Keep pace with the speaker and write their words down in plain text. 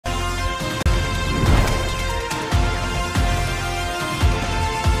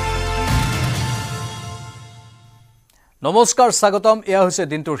নমস্কাৰ স্বাগতম এয়া হৈছে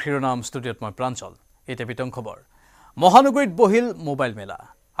দিনটোৰ শিৰোনাম ষ্টুডিঅ'ত মই প্ৰাঞ্চল এটা বিতং খবৰ মহানগৰীত বহিল মোবাইল মেলা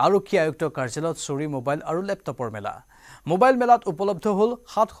আৰক্ষী আয়ুক্ত কাৰ্যালয়ত চুৰি মোবাইল আৰু লেপটপৰ মেলা মোবাইল মেলাত উপলব্ধ হ'ল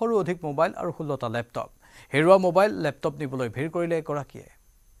 700ৰো অধিক মোবাইল আৰু 16টা লেপটপ হেৰুৱা মোবাইল লেপটপ নিবলৈ ভিৰ কৰিলে গৰাকীয়ে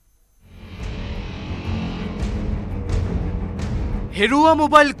হেৰুৱা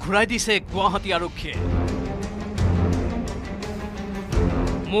মোবাইল ঘূৰাই দিছে গুৱাহাটী আৰক্ষীয়ে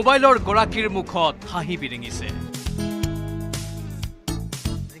মোবাইলৰ গৰাকীৰ মুখত হাঁহি বিৰিঙিছে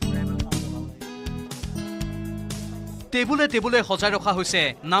টেবুলে সজাই ৰখা হৈছে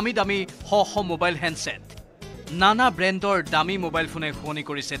নামি দামী শ মোবাইল হেণ্ডছেট নানা ব্ৰেণ্ডৰ দামী মোবাইল ফোনে শুৱনি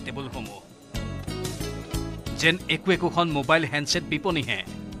কৰিছে টেবুলসমূহ যেন একোখন মোবাইল হেণ্ডছেট বিপণীহে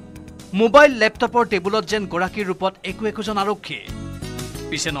মোবাইল লেপটপৰ টেবুলত যেন গৰাকীৰ ৰূপত একোজন আৰক্ষী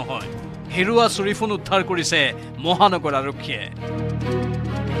পিছে নহয় হেৰুৱা চুৰি ফোন উদ্ধাৰ কৰিছে মহানগৰ আৰক্ষীয়ে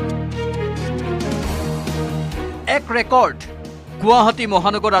এক ৰেকৰ্ড গুৱাহাটী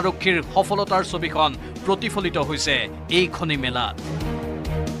মহানগৰ আৰক্ষীৰ সফলতাৰ ছবিখন প্ৰতিফলিত হৈছে এইখনি মেলাত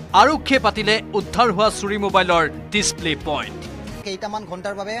আৰক্ষীয়ে পাতিলে উদ্ধাৰ হোৱা চুৰি মোবাইলৰ ডিসপ্লে পইণ্ট কেইটামান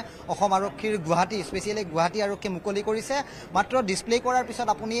ঘণ্টাৰ বাবে অসম আৰক্ষীৰ গুৱাহাটী স্পেচিয়েলি গুৱাহাটী আৰক্ষীয়ে মুকলি কৰিছে মাত্ৰ ডিসপ্লে কৰাৰ পিছত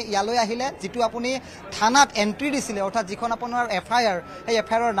আপুনি ইয়ালৈ আহিলে যেটো আপুনি থানাত এন্ট্ৰি দিছিলে অৰ্থাৎ যিখন আপোনাৰ এফআইআৰ এই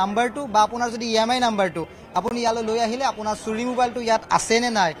এফআইআৰৰ নাম্বাৰটো বা আপোনাৰ যদি ইএমআই নাম্বাৰটো আপুনি ইয়ালৈ লৈ আহিলে আপোনাৰ চুৰি মোবাইলটো ইয়াত আছে নে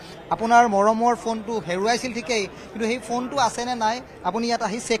নাই আপোনাৰ মৰমৰ ফোনটো হেৰুৱাইছিল ঠিকই কিন্তু সেই ফোনটো আছে নে নাই আপুনি ইয়াত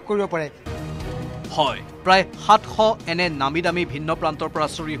আহি চেক কৰিব পাৰে হয় প্ৰায় 700 এনে নামি দামী ভিন্ন প্ৰান্তৰ পৰা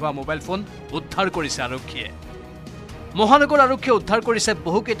চুৰি হোৱা মোবাইল ফোন উদ্ধাৰ কৰিছে আৰক্ষীয়ে মহানগৰ আৰক্ষীয়ে উদ্ধাৰ কৰিছে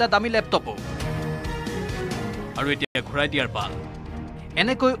বহুকেইটা দামী লেপটপো আৰু এতিয়া ঘূৰাই দিয়াৰ পাল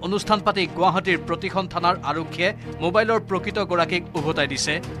এনেকৈ অনুষ্ঠান পাতি গুৱাহাটীৰ প্ৰতিখন থানাৰ আৰক্ষীয়ে মোবাইলৰ প্ৰকৃত গৰাকীক উভতাই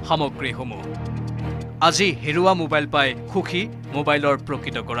দিছে সামগ্ৰীসমূহ আজি হেৰুৱা মোবাইল পাই খুখি মোবাইলৰ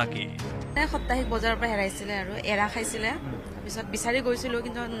প্ৰকৃত গৰাকী সপ্তাহিক বজাৰৰ পৰা হেৰাইছিলে আৰু এৰা খাইছিলে পিছত বিচাৰি গৈছিলো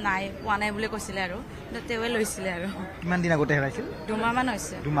কিন্তু নাই পোৱা নাই বুলি কৈছিলে আৰু তেৱে লৈছিলে আৰু কিমান দিন আগতে হেৰাইছিল 2 মাহ মান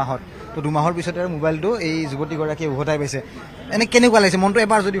হৈছে 2 মাহত তো 2 মাহৰ পিছত আৰু মোবাইলটো এই যুৱতী গৰাকী উভতাই পাইছে এনে কেনেকুৱা লাগিছে মনটো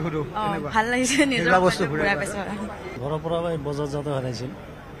এবাৰ যদি সুধো ভাল লাগিছে নিজৰ বস্তু ঘূৰাই পাইছে ঘৰৰ পৰা বজাৰ যাওঁতে হেৰাইছিল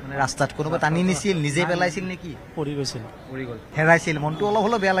মানে ৰাস্তাত কোনোবা টানি নিছিল নিজে পেলাইছিল নেকি পৰি গৈছিল পৰি গ'ল হেৰাইছিল মনটো অলপ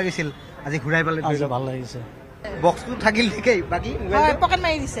হলো বেয়া লাগিছিল আজি ঘূৰাই পালে ভাল লাগিছে বক্সটো থাকিল ঠিকই বাকি পকেট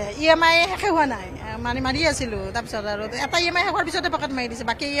মাৰি দিছে ইএমআই শেষ হোৱা নাই মানে মাৰি আছিলো তাৰপিছত আৰু এটা ইএমআই শেষ হোৱাৰ পিছতে পকেট মাৰি দিছে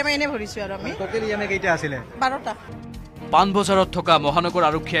বাকি ইএমআই এনে ভৰিছো আৰু আমি টোটেল ইএমআই কেইটা আছিল 12টা পানবজাৰত থকা মহানগৰ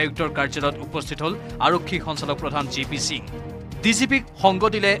আৰক্ষী আয়ুক্তৰ কাৰ্যালয়ত উপস্থিত হ'ল আৰক্ষী সঞ্চালক প্ৰধান জিপি সিং ডিজিপিক সংগ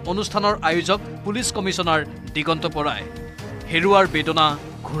দিলে অনুষ্ঠানৰ আয়োজক পুলিচ কমিছনাৰ দিগন্ত পৰাই হেৰুৱাৰ বেদনা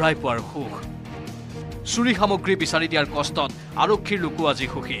ঘূৰাই পোৱাৰ সুখ চুৰি সামগ্ৰী বিচাৰি দিয়াৰ কষ্টত আৰক্ষীৰ লোকো আজি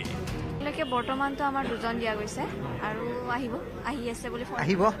সুখী বৰ্তমান তো আমাৰ দুজন দিয়া গৈছে আৰু আহি আছে বুলি ফোন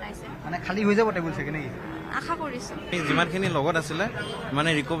কৰিছে মানে খালি হৈ যাব টেবুল থাকে নেকি আশা কৰিছো যিমানখিনি লগত আছিলে মানে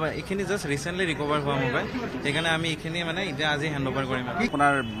ৰিকভাৰ এইখিনি জাস্ট ৰিসেন্টলি ৰিকভাৰ হোৱা মোবাইল সেইকাৰণে আমি এইখিনি মানে এতিয়া আজি হেণ্ডঅভাৰ কৰিম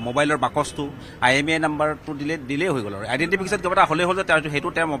আপোনাৰ মোবাইলৰ বাকচটো আইএমআই নাম্বাৰটো দিলেই হৈ গ'ল আৰু আইডেন্টিফিকেশ্যন কিবা এটা হ'লে হ'ল যে সেইটো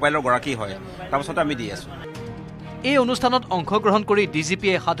তেওঁৰ মোবাইলৰ গৰাকী হয় তাৰপাছত আমি দি আছো এই অনুষ্ঠানত অংশগ্ৰহণ কৰি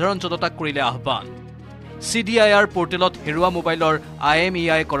ডিজিপিয়ে সাধাৰণ জনতাক কৰিলে আহ্বান CDIR পোৰ্টেলত হেৰুৱা মোবাইলৰ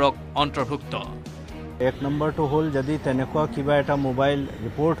IMEI কৰক অন্তৰ্ভুক্ত এক নম্বৰটো হ'ল যদি তেনেকুৱা কিবা এটা মোবাইল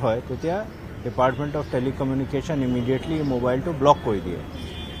ৰিপৰ্ট হয় তেতিয়া ডিপাৰ্টমেণ্ট অফ টেলিকমিউনিকেশ্যন ইমিডিয়েটলি মোবাইলটো ব্লক কৰি দিয়ে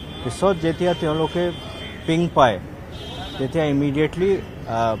পিছত যেতিয়া তেওঁলোকে পিং পায় তেতিয়া ইমিডিয়েটলি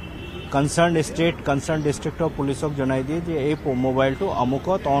কনচাৰ্ণ ডিষ্ট্ৰিক্টৰ পুলিচক জনাই দিয়ে যে এই মোবাইলটো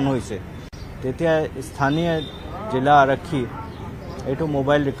আমুকত অন হৈছে তেতিয়া স্থানীয় জিলা আৰক্ষী এইটো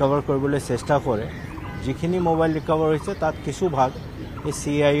মোবাইল ৰিকভাৰ কৰিবলৈ চেষ্টা কৰে যিখিনি মোবাইল ৰিকভাৰ হৈছে তাত কিছু ভাগ এই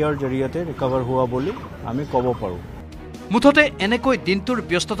CIR জৰিয়তে ৰিকভাৰ হোৱা বুলি আমি ক'ব পাৰোঁ মুঠতে এনেকৈ দিনটোৰ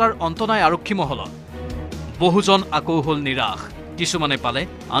ব্যস্ততাৰ অন্ত নাই আৰক্ষী মহলত বহুজন আকৌ হ'ল নিৰাশ কিছুমানে পালে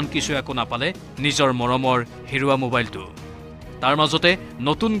আন কিছু একো নাপালে নিজৰ মৰমৰ হেৰুৱা মোবাইলটো তাৰ মাজতে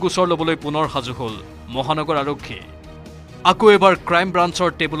নতুন গোচৰ ল'বলৈ পুনৰ সাজু হ'ল মহানগৰ আৰক্ষী আকৌ এবাৰ ক্ৰাইম ব্ৰাঞ্চৰ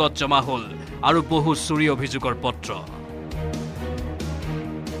টেবুলত জমা হ'ল আৰু বহু চুৰি অভিযোগৰ পত্ৰ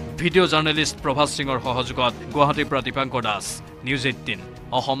ভিডিঅ' জাৰ্নেলিষ্ট প্ৰভাস সিঙৰ সহযোগত গুৱাহাটীৰ পৰা Dipankar Das News 18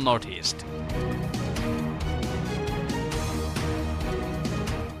 Assam north east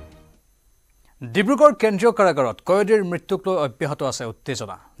Dibrugarh কেন্দ্ৰীয় কাৰাগাৰত কয়দীৰ মৃত্যুক লৈ অব্যাহত আছে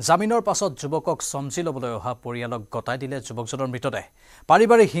উত্তেজনা জামিনৰ পাছত যুৱকক সমজি ল'বলৈ অহা পৰিয়ালক গতাই দিলে যুৱকজনৰ মৃতদেহ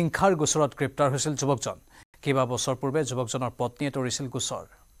পাৰিবাৰিক হিংসাৰ গোচৰত গ্ৰেপ্তাৰ হৈছিল যুৱকজন কেইবা বছৰ পূৰ্বে যুৱকজনৰ পত্নীয়ে তৰিছিল গোচৰ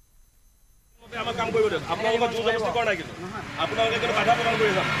আমাৰ কাম কৰিব দিয়ক আপোনালোকৰ জোৰ জবৰদস্তি কৰা নাই কিন্তু আপোনালোকে কিন্তু বাধা প্ৰদান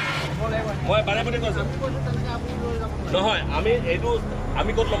কৰি যাম মই বাৰে বাৰে কৈছো নহয় আমি এইটো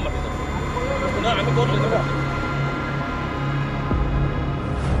আমি ক'ত ল'ম মাতি আমি ক'ত ল'ম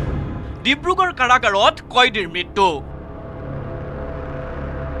ডিব্ৰুগড় কাৰাগাৰত কয়দীৰ মৃত্যু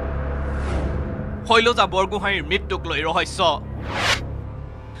শৈলজা বৰগোহাঁইৰ মৃত্যুক লৈ ৰহস্য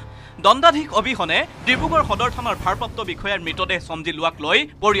দণ্ডাধীশ অবিহনে ডিব্ৰুগড় সদৰ থানাৰ ভাৰপ্ৰাপ্ত বিষয়াৰ মৃতদেহ চমজি লোৱাক লৈ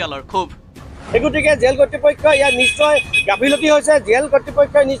পৰিয়ালৰ ক্ষোভ গতিকে জেল কৰ্তৃপক্ষ ইয়াত নিশ্চয় গাফিলতি হৈছে জেল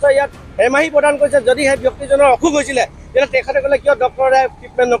কৰ্তৃপক্ষই নিশ্চয় ইয়াত হেমাহি প্ৰদান কৰিছে যদি সেই ব্যক্তিজনৰ অসুখ হৈছিলে তেতিয়া তেখেতে ক'লে কিয় ডক্টৰে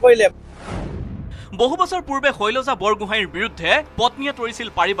ট্ৰিটমেণ্ট নকৰিলে বহু বছৰ পূৰ্বে শৈলজা বৰগোহাঁইৰ বিৰুদ্ধে পত্নীয়ে তৰিছিল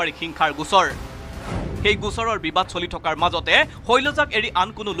পাৰিবাৰিক হিংসাৰ গোচৰ সেই গোচৰৰ বিবাদ চলি থকাৰ মাজতে শৈলজাক এৰি আন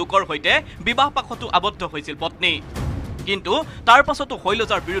কোনো লোকৰ সৈতে বিবাহ পাশতো আবদ্ধ হৈছিল পত্নী কিন্তু তাৰ পাছতো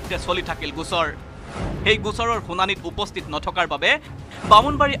শৈলজাৰ বিৰুদ্ধে চলি থাকিল গোচৰ সেই গোচৰৰ শুনানিত উপস্থিত নথকাৰ বাবে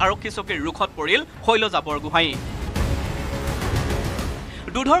বামুণবাৰী আৰক্ষী চকীৰ ৰুখত পৰিল শৈলজা বৰগোহাঁই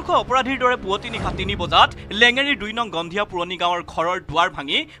দুধৰ্ষ অপৰাধীৰ দৰে পুৱতি নিশা ৩ বজাত লেঙেৰীৰ ২ নং গন্ধিয়া পুৰণি গাঁৱৰ ঘৰৰ দুৱাৰ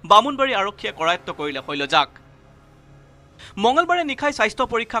ভাঙি বামুণবাৰী আৰক্ষীয়ে কৰায়ত্ব কৰিলে শৈলজাক মঙলবাৰে নিশাই স্বাস্থ্য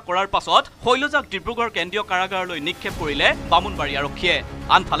পৰীক্ষা কৰাৰ পাছত শৈলজাক ডিব্ৰুগড় কেন্দ্ৰীয় কাৰাগাৰলৈ নিক্ষেপ কৰিলে বামুণবাৰী আৰক্ষীয়ে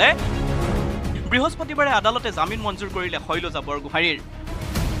আনফালে বৃহস্পতিবাৰে আদালতে জামিন মঞ্জুৰ কৰিলে শৈলজা বৰগোহাঁইৰ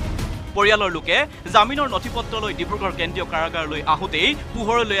পৰিয়ালৰ লোকে জামিনৰ নথিপত্ৰ লৈ ডিব্ৰুগড় কেন্দ্ৰীয় কাৰাগাৰলৈ আহোঁতেই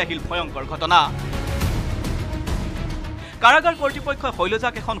পোহৰলৈ আহিল ভয়ংকৰ ঘটনা কাৰাগাৰ কৰ্তৃপক্ষই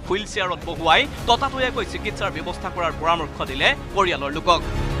শৈলজাক এখন হুইল চেয়াৰত বহুৱাই ততাতৈয়াকৈ চিকিৎসাৰ ব্যৱস্থা কৰাৰ পৰামৰ্শ দিলে পৰিয়ালৰ লোকক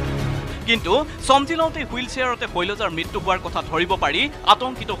কিন্তু চমজি লওঁতে হুইল চেয়াৰতে শৈলজাৰ মৃত্যু হোৱাৰ কথা ধৰিব পাৰি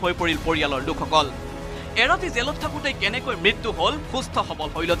আতংকিত হৈ পৰিল পৰিয়ালৰ লোকসকল এৰাতি জেলত থাকোঁতেই কেনেকৈ মৃত্যু হ'ল সুস্থ সবল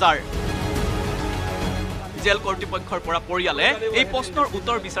শৈলজাৰ জেল কৰ্তৃপক্ষৰ পৰা পৰিয়ালে এই প্ৰশ্নৰ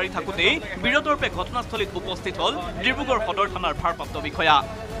উত্তৰ বিচাৰি থাকোঁতেই বিৰতৰূপে ঘটনাস্থলীত উপস্থিত হ'ল ডিব্ৰুগড় সদৰ থানাৰ ভাৰপ্ৰাপ্ত বিষয়া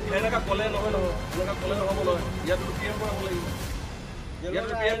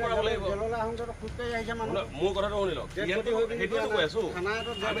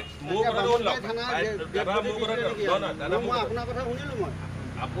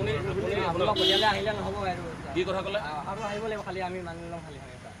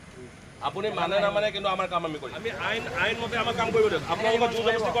আপুনি মানে নামানে কিন্তু আমাৰ কাম আমি কৰিম আমি আইন মতে আমাৰ কাম কৰিব দিয়ক আপোনালোকৰ জোৰ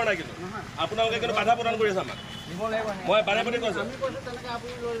জবৰদস্তি কৰা নাই কিন্তু আপোনালোকে কিন্তু বাধা প্ৰদান কৰি আছে আমাক মই বাৰে বাৰে কৈছোঁ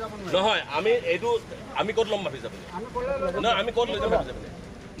নহয় আমি এইটো আমি ক'ত ল'ম ভাবিছে আপুনি নহয় আমি ক'ত লৈ যাম ভাবিছে আপুনি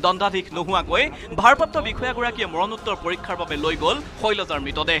দণ্ডাধীশ নোহোৱাকৈ ভাৰপ্ৰাপ্ত বিষয়াগৰাকীয়ে মৰণোত্তৰ পৰীক্ষাৰ বাবে লৈ গ'ল শৈলজাৰ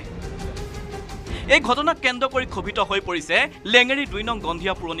মৃতদেহ এই ঘটনাক কেন্দ্ৰ কৰি ক্ষোভিত হৈ পৰিছে লেঙেৰী ২ নং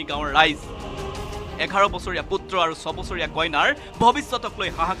গন্ধিয়া পুৰণি গাঁৱৰ ৰাইজ 11 বছৰীয়া পুত্ৰ আৰু 6 বছৰীয়া কইনাৰ ভৱিষ্যতক লৈ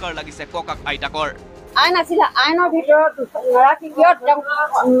হাহাকাৰ লাগিছে ককাক আইতাকৰ আইন আছিলে আইনৰ ভিতৰত ল'ৰাটি কিয়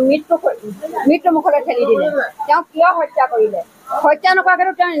মৃত্যু মুখলৈ ঠেলি দিলে তেওঁ কিয় হত্যা কৰিলে হত্যা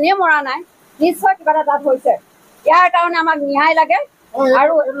নকৰাকেতো তেওঁ এনেই মৰা নাই নিশ্চয় কিবা এটা তাত হৈছে ইয়াৰ কাৰণে আমাক ন্যায় লাগে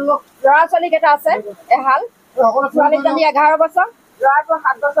আৰু ল'ৰা ছোৱালীকেইটা আছে এহাল ছোৱালীজনী 11 বছৰ ল'ৰাটো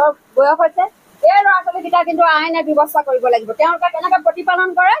 7 বছৰ বয়স হৈছে এই ল'ৰা ছোৱালীকেইটা কিন্তু আইনে ব্যৱস্থা কৰিব লাগিব তেওঁলোকে কেনেকৈ প্ৰতিপালন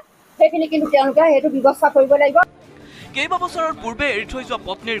কৰে সেইখিনি কিন্তু তেওঁলোকে সেইটো ব্যৱস্থা কৰিব লাগিব কেইবা বছৰৰ পূৰ্বে এৰি থৈ যোৱা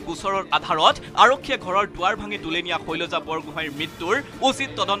পত্নীৰ গোচৰৰ আধাৰত আৰক্ষীয়ে ঘৰৰ দুৱাৰ ভাঙি তুলি নিয়া শৈলজা বৰগোহাঁইৰ মৃত্যুৰ উচিত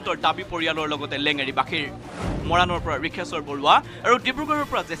তদন্তৰ দাবী পৰিয়ালৰ লগতে লেঙেৰীবাসীৰ মৰাণৰ পৰা ঋষেশ্বৰ বৰুৱা আৰু ডিব্ৰুগড়ৰ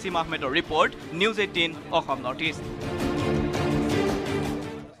পৰা জেছিম আহমেদৰ report news 18 Assam north east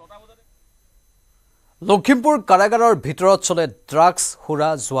Lakhimpur কাৰাগাৰৰ ভিতৰত চলে ড্ৰাগছ হুৰা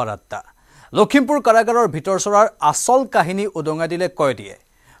জোৱাৰ আড্ডা লখিমপুৰ কাৰাগাৰৰ ভিতৰ চৰাৰ আচল কাহিনী উদঙাই দিলে কয়দীয়ে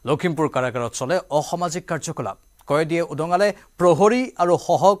লখিমপুৰ কাৰাগাৰত চলে অসামাজিক কাৰ্যকলাপ কয়দীয়ে উদঙালে প্ৰহৰী আৰু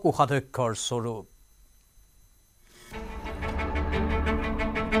সহ কোষাধ্যক্ষৰ স্বৰূপ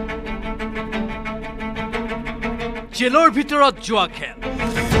জেলৰ ভিতৰত জোৱা খেল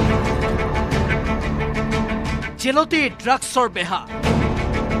জেলতে ড্ৰাগছৰ বেহা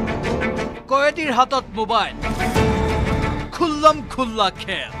কয়দীৰ হাতত মোবাইল খুল্লম খুল্লা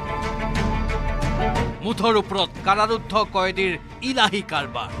খেল মুঠৰ ওপৰত কাৰাৰুদ্ধ কয়দীৰ ইলাহী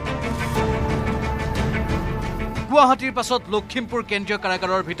কাৰবাৰ গুৱাহাটীৰ পাছত লখিমপুৰ কেন্দ্ৰীয়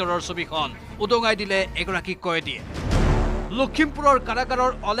কাৰাগাৰৰ ভিতৰৰ ছবিখন উদঙাই দিলে এগৰাকী কয়দীয়ে লখিমপুৰৰ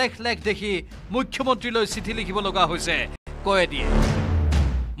কাৰাগাৰৰ অলেখ লেখ দেখি মুখ্যমন্ত্ৰীলৈ চিঠি লিখিব লগা হৈছে কয়দীয়ে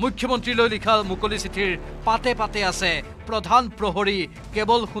মুখ্যমন্ত্ৰীলৈ লিখা মুকলি চিঠিৰ পাতে পাতে আছে প্ৰধান প্ৰহৰী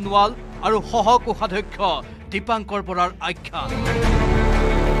কেৱল সোণোৱাল আৰু সহ কোষাধ্যক্ষ দীপাংকৰ বৰাৰ আখ্যান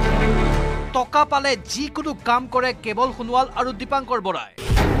টকা পালে যিকোনো কাম কৰে কেৱল সোণোৱাল আৰু দীপাংকৰ বৰাই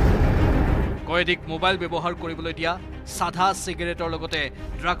কয়দীক মোবাইল ব্যৱহাৰ কৰিবলৈ দিয়া সাধা সিগাৰেটৰ লগতে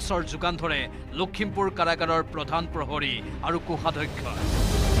ড্ৰাগছৰ যোগান ধৰে লখিমপুৰ কাৰাগাৰৰ প্ৰধান প্ৰহৰী আৰু কোষাধ্যক্ষ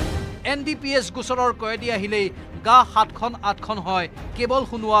NDPS গোচৰৰ কয়দী আহিলেই গা 7খন 8খন হয় কেৱল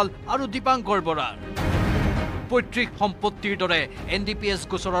সোণোৱাল আৰু দীপাংকৰ বৰাৰ পৈতৃক সম্পত্তিৰ দৰে NDPS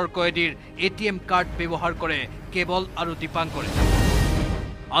গোচৰৰ কয়দীৰ ATM কাৰ্ড ব্যৱহাৰ কৰে কেৱল আৰু দীপাংকৰে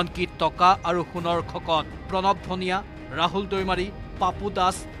আনকি টকা আৰু সোণৰ খকত প্ৰণৱ ধনিয়া ৰাহুল দৈমাৰী পাপু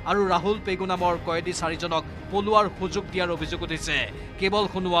দাস আৰু ৰাহুল পেগু নামৰ কয়েদী 4জনক পলোৱাৰ সুযোগ দিয়াৰ অভিযোগ উঠিছে কেৱল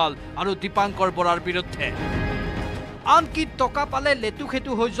সোণোৱাল আৰু দীপাংকৰ বৰাৰ বিৰুদ্ধে। আনকি টকা পালে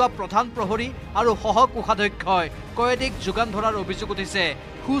লেতুখেতু হৈ যোৱা প্ৰধান প্ৰহৰী আৰু সহ কোষাধ্যক্ষই কয়েদীক যোগান ধৰাৰ অভিযোগ উঠিছে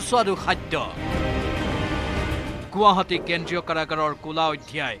সুস্বাদু খাদ্য। গুৱাহাটী কেন্দ্ৰীয় কাৰাগাৰৰ কোলা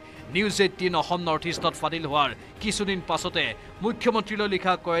অধ্যায় নিউজ 18 অসম নৰ্থ ইষ্টত ফাদিল হোৱাৰ কিছুদিন পাছতে মুখ্যমন্ত্ৰীলৈ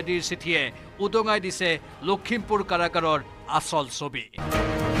লিখা কয়েদীৰ চিঠিয়ে উদঙাই দিছে লখিমপুৰ কাৰাগাৰৰ আচল ছবি।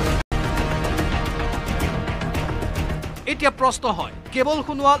 এতিয়া প্ৰশ্ন হয়, কেৱল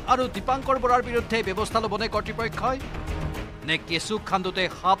সোণোৱাল আৰু দীপাংকৰ বৰাৰ বিৰুদ্ধে ব্যৱস্থা ল'বনে কৰ্তৃপক্ষই? নে কেঁচু খান্দোতে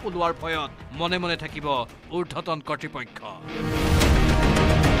সাপ ওলোৱাৰ ভয়ত মনে মনে থাকিব ঊৰ্ধ্বতন কৰ্তৃপক্ষ?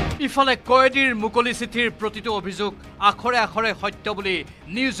 ইফালে কয়েদীৰ মুকলি চিঠিৰ প্ৰতিটো অভিযোগ আখৰে আখৰে সত্য বুলি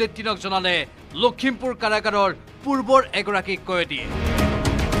নিউজ 18ক জনালে লখিমপুৰ কাৰাগাৰৰ পূৰ্বৰ এগৰাকী কয়েদীয়ে।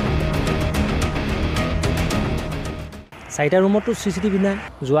 4টা ৰুমতো CCTV নাই,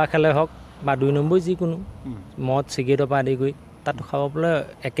 জোৱা খেলে হওক বা 2 নম্বৰ যিকোনো মদ চিগাৰেটৰ পৰা আদি কৰি তাত খাবলৈ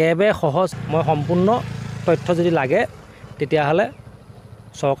একেবাৰে সহজ। মই সম্পূৰ্ণ তথ্য যদি লাগে তেতিয়াহ'লে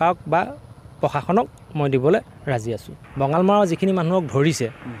চৰকাৰক বা প্ৰশাসনক মই দিবলৈ ৰাজি আছোঁ। বঙালমৰাৰ যিখিনি মানুহক ধৰিছে,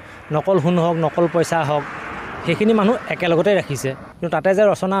 নকল সোণ হওক নকল পইচা হওক সেইখিনি মানুহ একেলগতে ৰাখিছে, কিন্তু তাতে যে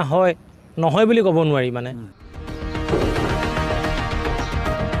ৰচনা হয় নহয় বুলি ক'ব নোৱাৰি। মানে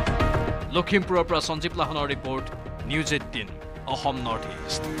লখিমপুৰৰ পৰা Sanjeev লাহনৰ report, news 18 Assam north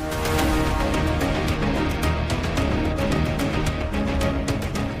east.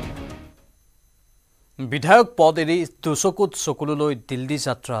 বিধায়ক পদ এৰি দুচকুত চকুলৈ দিল্লী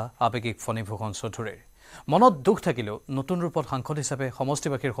যাত্ৰা আৱেগিক ফণীভূষণ চৌধুৰীৰ। মনত দুখ থাকিলেও নতুন ৰূপত সাংসদ হিচাপে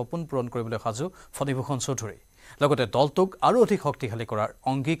সমষ্টিবাসীৰ সপোন পূৰণ কৰিবলৈ সাজু ফণীভূষণ চৌধুৰী। লগতে দলটোক আৰু অধিক শক্তিশালী কৰাৰ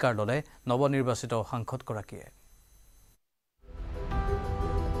অংগীকাৰ ল'লে নৱনিৰ্বাচিত সাংসদগৰাকীয়ে।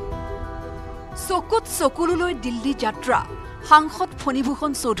 চকুত চকুলৈ দিল্লী যাত্ৰা সাংসদ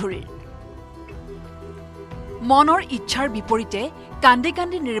ফণীভূষণ চৌধুৰীৰ। মনৰ ইচ্ছাৰ বিপৰীতে কান্দি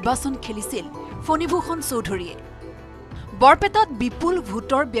কান্দি নিৰ্বাচন খেলিছিল ফণীভূষণ চৌধুৰীয়ে। বৰপেটাত বিপুল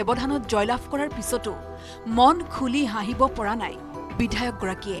ভোটৰ ব্যৱধানত জয়লাভ কৰাৰ পিছতো মন খুলি হাঁহিব পৰা নাই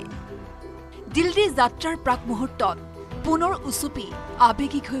বিধায়কগৰাকীয়ে। দিল্লী যাত্ৰাৰ প্ৰাক মুহূৰ্তত পুনৰ উচুপি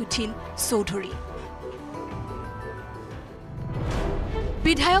আৱেগিক হৈ উঠিল চৌধুৰী।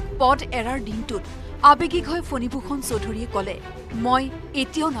 বিধায়ক পদ এৰাৰ দিনটোত আৱেগিক হৈ ফণীভূষণ চৌধুৰীয়ে ক'লে, মই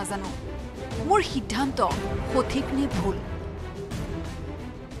এতিয়াও নাজানো মোৰ সিদ্ধান্ত সঠিক নে ভুল।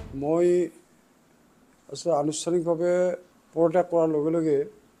 মই আনুষ্ঠানিকভাৱে পদত্যাগ কৰাৰ লগে লগে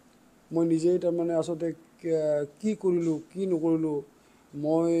মই নিজেই তাৰমানে আচলতে কি কৰিলোঁ কি নকৰিলোঁ,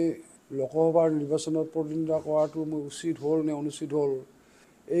 মই লোকসভাৰ নিৰ্বাচনত প্ৰতিদ্বন্দ্বিতা কৰাটো মই উচিত হ'ল নে অনুচিত হ'ল,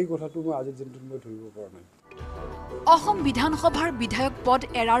 এই কথাটো মই আজিৰ দিনটোত মই ধৰিব পৰা নাই। অসম বিধানসভাৰ বিধায়ক পদ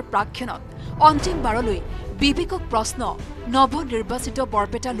এৰাৰ প্ৰাক্ষণত অন্তিমবাৰলৈ বিবেকক প্ৰশ্ন নৱনিৰ্বাচিত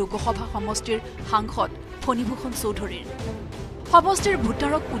বৰপেটা লোকসভা সমষ্টিৰ সাংসদ ফণীভূষণ চৌধুৰীৰ। সমষ্টিৰ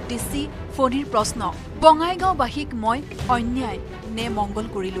ভোটাৰক উদ্দেশ্যি ফণীৰ প্ৰশ্ন, বঙাইগাঁওবাসীক মই অন্যায় নে মংগল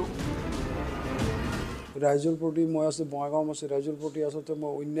কৰিলোঁ? ৰাইজৰ প্ৰতি মই আছে বঙাইগাঁও আছে ৰাইজৰ প্ৰতি আচলতে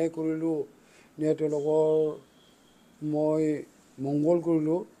মই অন্যায় কৰিলোঁ নে তেওঁলোকৰ মই মংগল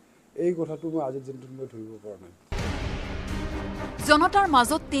কৰিলোঁ, এই কথাটো মই আজিৰ দিনটোত মই ধৰিব পৰা নাই। জনতাৰ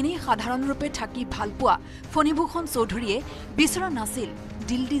মাজত তেনেই সাধাৰণ ৰূপে থাকি ভালপোৱা ফণীভূষণ চৌধুৰীয়ে বিচৰা নাছিল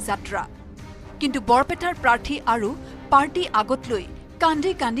দিল্লী যাত্ৰা। কিন্তু বৰপেটাৰ প্ৰাৰ্থী আৰু পাৰ্টি আগত লৈ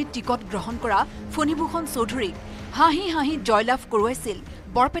কান্দি কান্দি টিকট গ্ৰহণ কৰা ফণীভূষণ চৌধুৰীক হাঁহি হাঁহি জয়লাভ কৰোৱাইছিল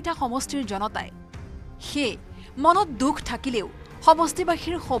বৰপেটা সমষ্টিৰ জনতাই। সেয়ে মনত দুখ থাকিলেও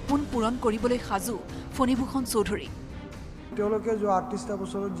সমষ্টিবাসীৰ সপোন পূৰণ কৰিবলৈ সাজু ফণীভূষণ চৌধুৰী। তেওঁলোকে যোৱা 38টা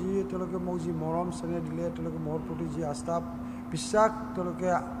বছৰত যি তেওঁলোকে মোক যি মৰম চেনেহ দিলে, তেওঁলোকে মোৰ প্ৰতি যি আস্থা বিশ্বাস তেওঁলোকে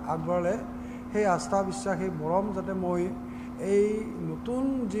আগবঢ়ালে, সেই আস্থা বিশ্বাস সেই মৰম যাতে মই এই নতুন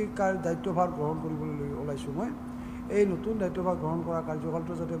যি দায়িত্বভাৰ গ্ৰহণ কৰিবলৈ ওলাইছোঁ, মই এই নতুন দায়িত্বভাৰ গ্ৰহণ কৰা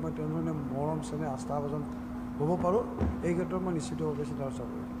কাৰ্যকালটো যাতে মই তেনেধৰণে মৰম চেনেহ আস্থাভাজন হ'ব পাৰোঁ, এই ক্ষেত্ৰত মই নিশ্চিতভাৱে চিন্তা চৰ্চা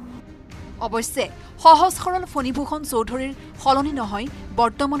কৰিম। অৱশ্যে সহজ সৰল ফণীভূষণ চৌধুৰীৰ সলনি নহয়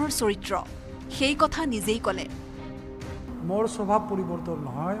বৰ্তমানৰ চৰিত্ৰ, সেই কথা নিজেই ক'লে। মোৰ স্বভাৱ পৰিৱৰ্তন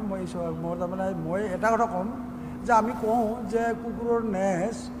নহয়, মোৰ তাৰমানে মই এটা কথা ক'ম যে আমি কওঁ যে কুকুৰৰ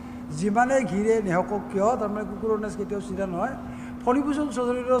নেজ যিমানে ঘিৰে নেহকক কিয়, তাৰমানে কুকুৰৰ নেজ কেতিয়াও চিধা নহয়। ফণীভূষণ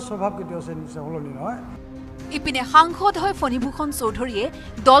চৌধুৰীৰ স্বভাৱ কেতিয়াও সলনি নহয়। ইপিনে সাংসদ হৈ ফণীভূষণ চৌধুৰীয়ে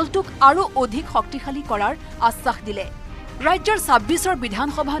দলটোক আৰু অধিক শক্তিশালী কৰাৰ আশ্বাস দিলে। ৰাজ্যৰ 26ৰ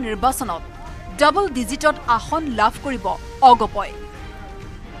বিধানসভা নিৰ্বাচনত ডাবল ডিজিটত আসন লাভ কৰিব অগপয়।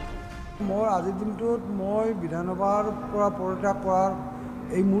 মোৰ আজিৰ দিনটোত মই বিধানসভাৰ পৰা পদত্যাগ কৰাৰ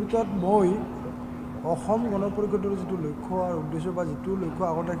এই মুহূৰ্তত মই অসম গণ পৰিষদৰ যিটো লক্ষ্য আৰু উদ্দেশ্য বা যিটো লক্ষ্য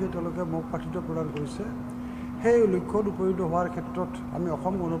আগত ৰাখি তেওঁলোকে মোক প্ৰাৰ্থিত্ব প্ৰদান কৰিছে, সেই লক্ষ্যত উপনীত হোৱাৰ ক্ষেত্ৰত আমি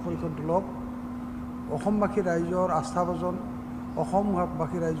অসম গণ পৰিষদ দলক অসমবাসী ৰাইজৰ আস্থাভাজন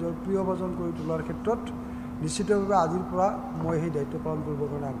অসমবাসী ৰাইজৰ প্ৰিয়ভাজন কৰি তোলাৰ ক্ষেত্ৰত নিশ্চিতভাৱে আজিৰ পৰা মই সেই দায়িত্ব পালন কৰিবৰ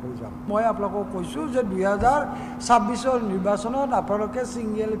কাৰণে আগবাঢ়ি যাম মই আপোনালোকক কৈছোঁ যে 2026 নিৰ্বাচনত আপোনালোকে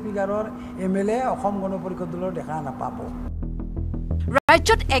ছিংগল ফিগাৰৰ MLA অসম গণ পৰিষদ দলৰ দেখা নাপাব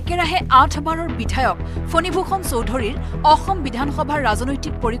ৰাজ্যত একেৰাহে 8 বাৰৰ বিধায়ক ফণীভূষণ চৌধুৰীৰ অসম বিধানসভাৰ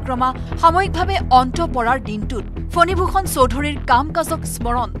ৰাজনৈতিক পৰিক্ৰমা সাময়িকভাৱে অন্ত পৰাৰ দিনটোত ফণীভূষণ চৌধুৰীৰ কাম কাজক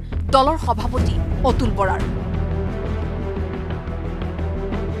স্মৰণ দলৰ সভাপতি অতুল বৰাৰ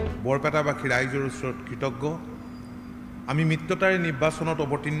বৰপেটাবাসী ৰাইজৰ ওচৰত কৃতজ্ঞ আমি মিত্ৰতাৰে নিৰ্বাচনত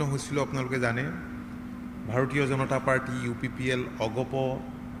অৱতীৰ্ণ হৈছিলোঁ আপোনালোকে জানে ভাৰতীয় জনতা পাৰ্টি UPPL অগপ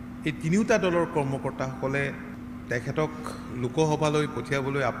এই তিনিওটা দলৰ কৰ্মকৰ্তাসকলে তেখেতক লোকসভালৈ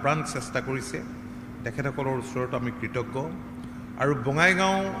পঠিয়াবলৈ আপ্ৰাণ চেষ্টা কৰিছে তেখেতসকলৰ ওচৰত আমি কৃতজ্ঞ আৰু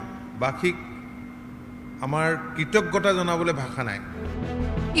বঙাইগাঁওবাসীক আমাৰ কৃতজ্ঞতা জনাবলৈ ভাষা নাই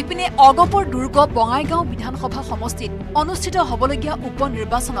ইপিনে অগপৰ দুৰ্গ বঙাইগাঁও বিধানসভা সমষ্টিত অনুষ্ঠিত হ'বলগীয়া উপ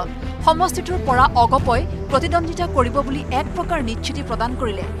নিৰ্বাচনত সমষ্টিটোৰ পৰা অগপই প্ৰতিদ্বন্দ্বিতা কৰিব বুলি এক প্ৰকাৰ নিশ্চিতি প্ৰদান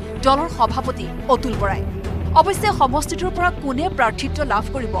কৰিলে দলৰ সভাপতি অতুল বৰাই অৱশ্যে সমষ্টিটোৰ পৰা কোনে প্ৰাৰ্থিত্ব লাভ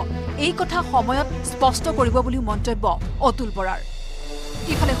কৰিব এই কথা সময়ত স্পষ্ট কৰিব বুলি মন্তব্য অতুল বৰাৰ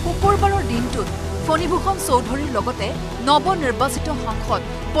ইফালে শুকুৰবাৰৰ দিনটোত ফণীভূষণ চৌধুৰীৰ লগতে নৱনিৰ্বাচিত সাংসদ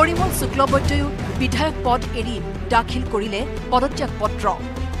পৰিমল শুক্লবৈদ্যয়ো বিধায়ক পদ এৰি দাখিল কৰিলে পদত্যাগ পত্ৰ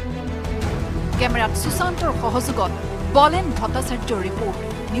কেমেৰাত সুশান্তৰ সহযোগত বলেন ভট্টাচাৰ্যৰ report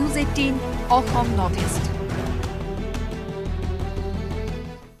news 18 Assam north east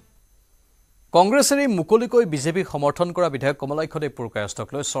কংগ্ৰেছেৰে মুকলিকৈ বিজেপিক সমৰ্থন কৰা বিধায়ক কমলাক্ষ দেৱপুৰ কায়স্থক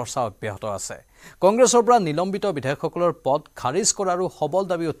লৈ চৰ্চা অব্যাহত আছে কংগ্ৰেছৰ পৰা নিলম্বিত বিধায়কসকলৰ পদ খাৰিজ কৰা আৰু সবল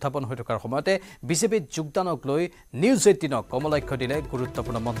দাবী উত্থাপন হৈ থকাৰ সময়তে বিজেপিত যোগদানক লৈ নিউজ 18ক কমলাক্ষ দিলে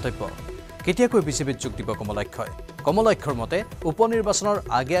গুৰুত্বপূৰ্ণ মন্তব্য কেতিয়াকৈ বিজেপিত যোগ দিব কমলাক্ষৰ মতে উপনিৰ্বাচনৰ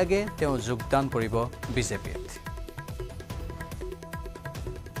আগে আগে তেওঁ যোগদান কৰিব বিজেপিত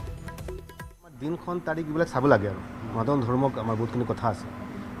দিনখন তাৰিখ এইবিলাক চাব লাগে আৰু মাদন ধৰ্মক আমাৰ বহুতখিনি কথা আছে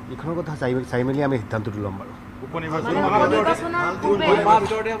এইখনৰ কথা চাই মেলি আমি সিদ্ধান্তটো ল'ম বাৰু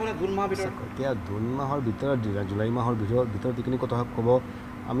এতিয়া জুন মাহৰ ভিতৰত জুলাই মাহৰ ভিতৰত যিখিনি কথা ক'ব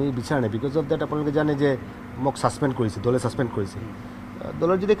আমি বিচাৰা নাই বিকজ অফ ডেট আপোনালোকে জানে যে মোক ছাছপেণ্ড কৰিছে দলে ছাছপেণ্ড কৰিছে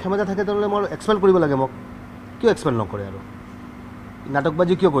দলৰ যদি ক্ষমতা থাকে তেনেহ'লে মই এক্সপেল কৰিব লাগে মোক কিয় এক্সপেল নকৰে আৰু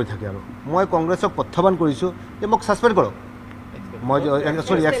নাটকবাজি কিয় কৰি থাকে আৰু মই কংগ্ৰেছক প্ৰত্যাহ্বান কৰিছোঁ যে মোক ছাছপেণ্ড কৰক মই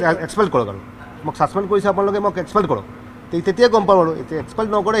এক্সপেল কৰক আৰু মোক ছাছপেণ্ড কৰিছে আপোনালোকে মোক এক্সপেল কৰক তেতিয়া গম পাওঁ আৰু এতিয়া এক্সপেল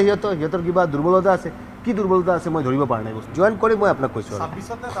নকৰে সিহঁতৰ কিবা দুৰ্বলতা আছে কি দুৰ্বলতা আছে মই ধৰিব পৰা নাই বস্তু জইন কৰি মই আপোনাক কৈছোঁ আৰু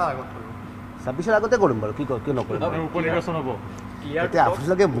 26ৰ আগতে কৰিম বাৰু কি নকৰিম এতিয়া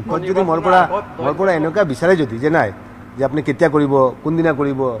আপোনালোকে মুখত যদি মোৰ পৰা এনেকুৱা বিচাৰে যদি যে নাই যে আপুনি কেতিয়া কৰিব কোনদিনা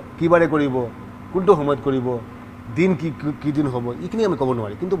কৰিব কি বাৰে কৰিব কোনটো সময়ত কৰিব দিন কি দিন হ'ব এইখিনি আমি ক'ব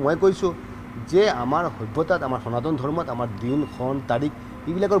নোৱাৰি কিন্তু মই কৈছোঁ যে আমাৰ সভ্যতাত আমাৰ সনাতন ধৰ্মত আমাৰ দিন ক্ষণ তাৰিখ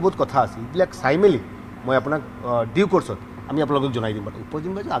এইবিলাকৰ বহুত কথা আছে এইবিলাক চাই মেলি মই আপোনাক ডিউ কোৰ্চত আমি আপোনালোকক জনাই দিম বাৰু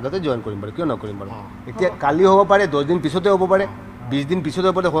উপনিৰ্বাচন আগতে জইন কৰিম বাৰু কিয় নকৰিম বাৰু এতিয়া কালি হ'ব পাৰে 10 দিন পিছতে হ'ব পাৰে 20 দিন পিছতে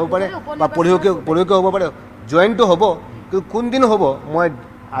হ'ব পাৰে বা পৰহিকে হ'ব পাৰে জইনটো হ'ব কিন্তু কোনদিন হ'ব মই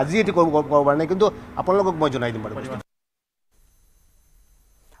আজি এটি ক'ব পৰা নাই কিন্তু আপোনালোকক মই জনাই দিম বাৰু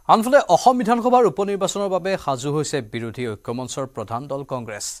আনফালে অসম বিধানসভাৰ উপনিৰ্বাচনৰ বাবে সাজু হৈছে বিৰোধী ঐক্যমঞ্চৰ প্ৰধান দল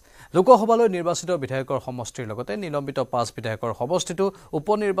কংগ্ৰেছ লোকসভালৈ নিৰ্বাচিত বিধায়কৰ সমষ্টিৰ লগতে নিলম্বিত 5 বিধায়কৰ সমষ্টিটো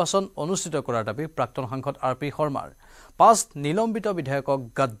উপনিৰ্বাচন অনুষ্ঠিত কৰাৰ দাবী প্ৰাক্তন সাংসদ RP শৰ্মাৰ 5 নিলম্বিত বিধায়কক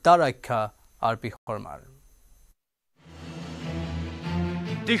গদ্দাৰ আখ্যা RP শৰ্মাৰ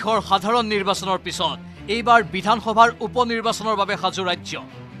দেশৰ সাধাৰণ নিৰ্বাচনৰ পিছত এইবাৰ বিধানসভাৰ উপনিৰ্বাচনৰ বাবে সাজু ৰাজ্য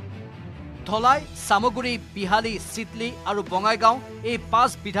ধলাই সামগুৰি বিহালী চিটলি আৰু বঙাইগাঁও এই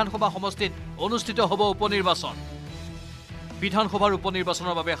 5 বিধানসভা সমষ্টিত অনুষ্ঠিত হ'ব উপনিৰ্বাচন বিধানসভাৰ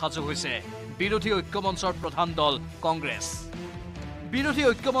উপনিৰ্বাচনৰ বাবে সাজু হৈছে বিৰোধী ঐক্যমঞ্চৰ প্ৰধান দল কংগ্ৰেছ বিৰোধী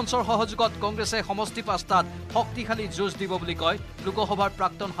ঐক্যমঞ্চৰ সহযোগত কংগ্ৰেছে সমষ্টি 5টাত শক্তিশালী যুঁজ দিব বুলি কয় লোকসভাৰ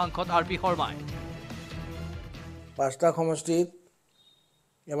প্ৰাক্তন সাংসদ RP শৰ্মাই 5টা সমষ্টিত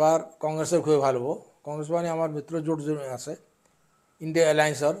এবাৰ কংগ্ৰেছৰ খুব ভাল হ'ব কংগ্ৰেছ মানে আমাৰ মিত্ৰ জোট আছে ইণ্ডিয়া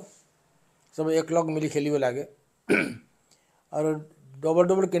এলায়েন্সৰ সব এক লগ মিলি খেলিব লাগে আৰু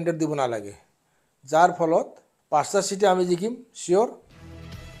ডবল কেন্দ্ৰ দিব নালাগে যাৰ ফলত 5টা সিটে আমি জিকিম শিওৰ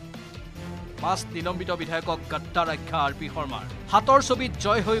 5 নিলম্বিত বিধায়কক গদ্দাৰ আখ্যা RP শৰ্মাৰ হাতৰ ছবিত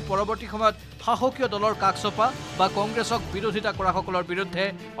জয় হৈ পৰৱৰ্তী সময়ত শাসকীয় দলৰ কাকচপা বা কংগ্ৰেছক বিৰোধিতা কৰা সকলৰ বিৰুদ্ধে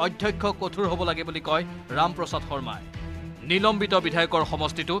অধ্যক্ষ কঠোৰ হ'ব লাগে বুলি কয় ৰামপ্ৰসাদ শৰ্মাই নিলম্বিত বিধায়কৰ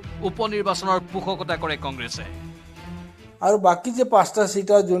সমষ্টিটো উপনিৰ্বাচনৰ পোষকতা কৰে কংগ্ৰেছে আৰু বাকি যে 5টা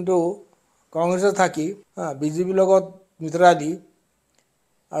সিটৰ যোনটো কংগ্ৰেছৰ থাকি বিজেপিৰ লগত মিত্ৰাদি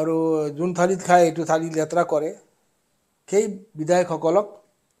আৰু যোন থালিত খায় এইটো থালি লেতেৰা কৰে সেই বিধায়কসকলক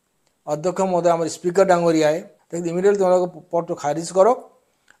অধ্যক্ষ মহোদয় আমাৰ স্পীকাৰ ডাঙৰীয়াই ইমিডিয়েটলি তেওঁলোকে পদটো খাৰিজ কৰক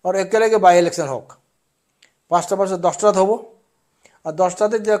আৰু একেলগে বাই ইলেকশ্যন হওক 5টা পাছত 10টাত হ'ব আৰু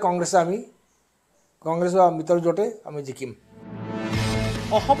 10টাতে যেতিয়া কংগ্ৰেছ বা মিত্ৰৰ জোটে আমি জিকিম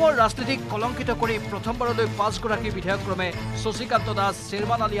অসমৰ ৰাজনীতিক কলংকিত কৰি প্ৰথমবাৰলৈ 5গৰাকী বিধায়কক্ৰমে শশীকান্ত দাস,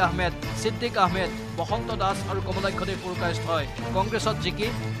 শ্বেৰৱান আলী আহমেদ, সিদ্দিক আহমেদ, বসন্ত দাস আৰু কমলাক্ষদেৱ পুৰকায়স্থই কংগ্ৰেছত জিকি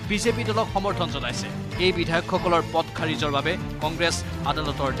বিজেপি দলক সমৰ্থন জনাইছে। এই বিধায়কসকলৰ পদ খাৰিজৰ বাবে কংগ্ৰেছ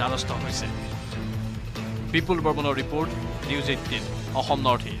আদালতৰ দ্বাৰস্থ হৈছে। বিপুল বৰ্মনৰ report, news 18 Assam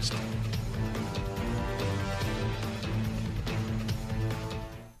north east.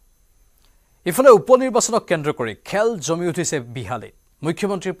 ইফালে উপনিৰ্বাচনক কেন্দ্ৰ কৰি খেল জমি উঠিছে বিহালীত।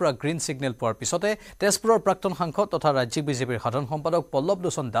 মুখ্যমন্ত্ৰীৰ পৰা গ্ৰীণ ছিগনেল পোৱাৰ পিছতে তেজপুৰৰ প্ৰাক্তন সাংসদ তথা ৰাজ্যিক বিজেপিৰ সাধাৰণ সম্পাদক পল্লৱ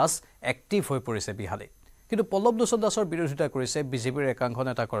লোচন দাস এক্টিভ হৈ পৰিছে বিহালীত। কিন্তু পল্লৱ লোচন দাসৰ বিৰোধিতা কৰিছে বিজেপিৰ একাংশ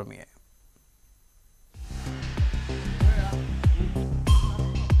নেতাকৰ্মীয়ে।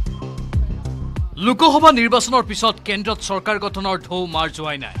 লোকসভা নিৰ্বাচনৰ পিছত কেন্দ্ৰত চৰকাৰ গঠনৰ ঢৌ মাৰ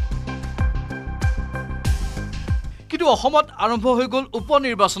যোৱাই নাই। কিন্তু অসমত আৰম্ভ হৈ গ'ল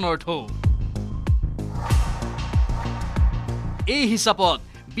উপনিৰ্বাচনৰ ঢৌ। এই হিচাপত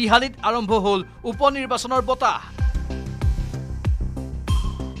বিহালীত আৰম্ভ হ'ল উপনিৰ্বাচনৰ বতাহ।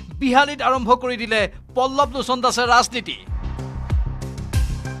 বিহালীত আৰম্ভ কৰি দিলে পল্লৱ লোচন দাসে ৰাজনীতি।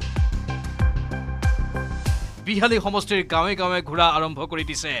 বিহালী সমষ্টিৰ গাঁৱে গাঁৱে ঘূৰা আৰম্ভ কৰি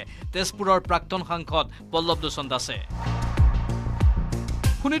দিছে তেজপুৰৰ প্ৰাক্তন সাংসদ পল্লৱ লোচন দাসে।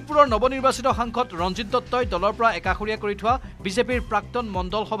 শোণিতপুৰৰ নৱনিৰ্বাচিত সাংসদ ৰঞ্জিত দত্তই দলৰ পৰা একাষৰীয়া কৰি থোৱা বিজেপিৰ প্ৰাক্তন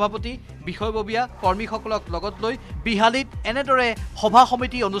মণ্ডল সভাপতি বিষয়ববীয়া কৰ্মীসকলক লগত লৈ বিহালীত এনেদৰে সভা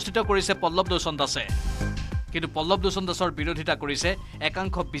সমিতি অনুষ্ঠিত কৰিছে পল্লৱ লোচন দাসে। কিন্তু পল্লৱ লোচন দাসৰ বিৰোধিতা কৰিছে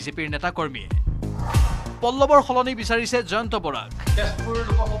একাংশ বিজেপিৰ নেতাকৰ্মীয়ে। পল্লৱৰ সলনি বিচাৰিছে জয়ন্ত বৰাক।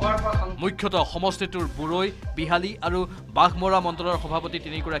 মুখ্যতঃ সমষ্টিটোৰ বুৰৈ, বিহালী আৰু বাঘমৰা মণ্ডলৰ সভাপতি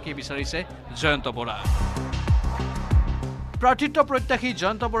 3গৰাকী বিচাৰিছে জয়ন্ত বৰাক। প্ৰাৰ্থিত্ব প্ৰত্যাশী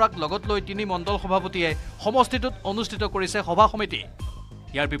জয়ন্ত বৰাক লগত লৈ 3 মণ্ডল সভাপতিয়ে সমষ্টিটোত অনুষ্ঠিত কৰিছে সভা সমিতি।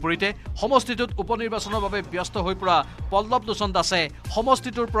 ইয়াৰ বিপৰীতে সমষ্টিটোত উপনিৰ্বাচনৰ বাবে ব্যস্ত হৈ পৰা পল্লৱ লোচন দাসে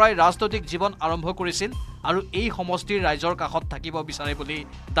সমষ্টিটোৰ পৰাই ৰাজনৈতিক জীৱন আৰম্ভ কৰিছিল আৰু এই সমষ্টিৰ ৰাইজৰ কাষত থাকিব বিচাৰে বুলি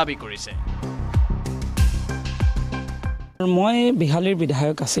দাবী কৰিছে। মই বিহালীৰ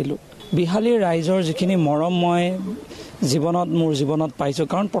বিধায়ক আছিলোঁ। বিহালীৰ ৰাইজৰ যিখিনি মৰম মই মোৰ জীৱনত পাইছোঁ,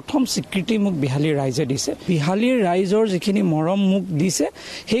 কাৰণ প্ৰথম স্বীকৃতি মোক বিহালীৰ ৰাইজে দিছে। বিহালীৰ ৰাইজৰ যিখিনি মৰম মোক দিছে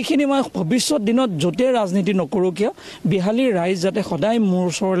সেইখিনি মই ভৱিষ্যত দিনত য'তে ৰাজনীতি নকৰোঁ কিয় বিহালীৰ ৰাইজ যাতে সদায় মোৰ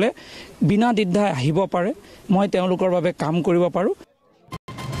ওচৰলৈ বিনা দ্বিধাই আহিব পাৰে, মই তেওঁলোকৰ বাবে কাম কৰিব পাৰোঁ।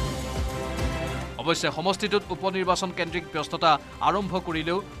 অৱশ্যে সমষ্টিটোত উপনিৰ্বাচন কেন্দ্ৰিক ব্যস্ততা আৰম্ভ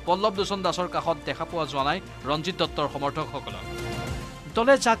কৰিলেও পল্লৱ লোচন দাসৰ কাষত দেখা পোৱা যোৱা নাই ৰঞ্জিত দত্তৰ সমৰ্থকসকলক।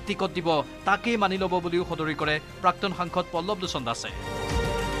 দলে যাক টিকট দিব তাকেই মানি ল'ব বুলিও সদৰি কৰে প্ৰাক্তন সাংসদ পল্লৱ লোচন দাসে।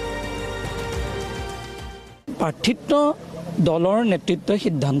 প্ৰাৰ্থিত্ব দলৰ নেতৃত্বই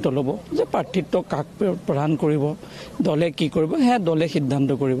সিদ্ধান্ত ল'ব যে প্ৰাৰ্থিত্ব কাক প্ৰদান কৰিব, দলে কি কৰিব, সেয়া দলে সিদ্ধান্ত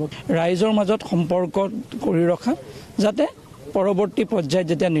কৰিব। ৰাইজৰ মাজত সম্পৰ্ক কৰি ৰখা, যাতে পৰৱৰ্তী পৰ্যায়ত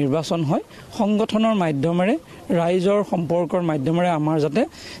যেতিয়া নিৰ্বাচন হয় সংগঠনৰ মাধ্যমেৰে ৰাইজৰ সম্পৰ্কৰ মাধ্যমেৰে আমাৰ যাতে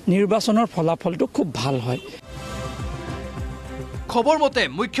নিৰ্বাচনৰ ফলাফলটো খুব ভাল হয়। খবৰ মতে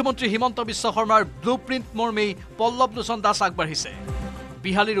মুখ্যমন্ত্ৰী হিমন্ত বিশ্ব শৰ্মাৰ ব্লুপ্ৰিণ্ট মৰ্মেই পল্লৱ লোচন দাস আগবাঢ়িছে।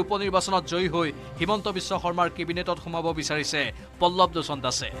 বিহালীৰ উপনিৰ্বাচনত জয়ী হৈ হিমন্ত বিশ্ব শৰ্মাৰ কেবিনেটত সোমাব বিচাৰিছে পল্লৱ লোচন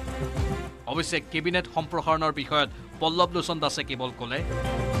দাসে। অৱশ্যে কেবিনেট সম্প্ৰসাৰণৰ বিষয়ত পল্লৱ লোচন দাসে কেৱল ক'লে,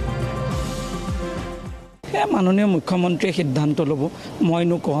 সেয়া মাননীয় মুখ্যমন্ত্ৰীয়ে সিদ্ধান্ত ল'ব,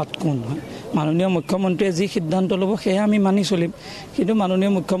 মইনো কোৱাত কোন হয়। মাননীয় মুখ্যমন্ত্ৰীয়ে যি সিদ্ধান্ত ল'ব সেয়া আমি মানি চলিম। কিন্তু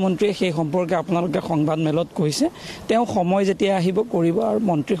মাননীয় মুখ্যমন্ত্ৰীয়ে সেই সম্পৰ্কে আপোনালোকে সংবাদ মেলত কৈছে, তেওঁ সময় যেতিয়া আহিব কৰিব আৰু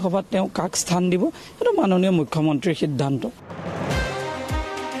মন্ত্ৰীসভাত তেওঁ কাক স্থান দিব সেইটো মাননীয় মুখ্যমন্ত্ৰীৰ সিদ্ধান্ত।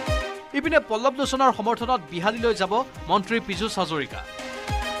 ইপিনে পল্লৱ লোচনৰ সমৰ্থনত বিহালীলৈ যাব মন্ত্ৰী পীযুষ হাজৰিকা।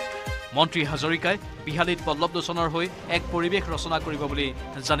 মন্ত্ৰী হাজৰিকাই বিহালীত পল্লৱ লোচনৰ হৈ এক পৰিৱেশ ৰচনা কৰিব বুলি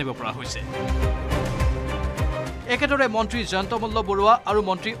জানিব পৰা হৈছে। একেদৰে মন্ত্ৰী জয়ন্ত মল্ল বৰুৱা আৰু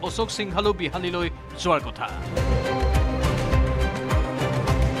মন্ত্ৰী অশোক সিংহালো বিহালীলৈ যোৱাৰ কথা।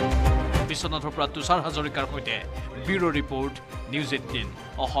 বিশ্বনাথৰ পৰা তুষাৰ হাজৰিকাৰ সৈতে bureau report, news 18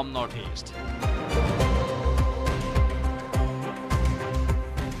 Assam north east.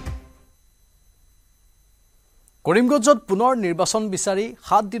 কৰিমগঞ্জত পুনৰ নিৰ্বাচন বিচাৰি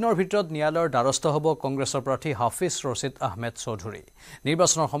 7 দিনৰ ভিতৰত ন্যায়ালয়ৰ দ্বাৰস্থ হ'ব কংগ্ৰেছৰ প্ৰাৰ্থী হাফিজ ৰছিদ আহমেদ চৌধুৰী।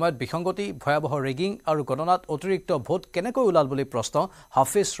 নিৰ্বাচনৰ সময়ত বিসংগতি, ভয়াৱহ ৰেগিং আৰু গণনাত অতিৰিক্ত ভোট কেনেকৈ ওলাল বুলি প্ৰশ্ন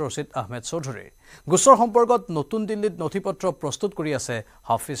হাফিজ ৰছিদ আহমেদ চৌধুৰীৰ। গোচৰ সম্পৰ্কত নতুন দিল্লীত নথিপত্ৰ প্ৰস্তুত কৰি আছে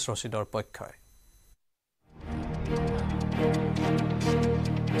হাফিজ ৰছিদৰ পক্ষই।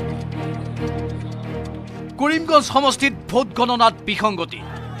 কৰিমগঞ্জ সমষ্টিত ভোট গণনাত বিসংগতি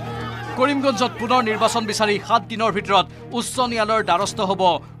কৰিমগঞ্জত পুনৰ নিৰ্বাচন বিচাৰি 7 দিনৰ ভিতৰত উচ্চ ন্যায়ালয়ৰ দ্বাৰস্থ হ'ব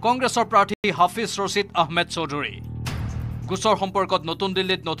কংগ্ৰেছৰ প্ৰাৰ্থী হাফিজ ৰছিদ আহমেদ চৌধুৰী গোচৰ সম্পৰ্কত নতুন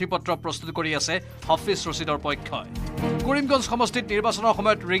দিল্লীত নথিপত্ৰ প্ৰস্তুত কৰি আছে হাফিজ ৰছিদৰ পক্ষই কৰিমগঞ্জ সমষ্টিত নিৰ্বাচনৰ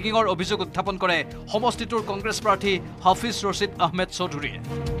সময়ত ৰিগিঙৰ অভিযোগ উত্থাপন কৰে সমষ্টিটোৰ কংগ্ৰেছ প্ৰাৰ্থী হাফিজ ৰছিদ আহমেদ চৌধুৰীয়ে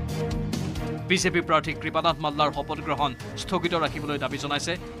বিজেপি প্ৰাৰ্থী কৃপানাথ মাল্লাৰ শপত গ্ৰহণ স্থগিত ৰাখিবলৈ দাবী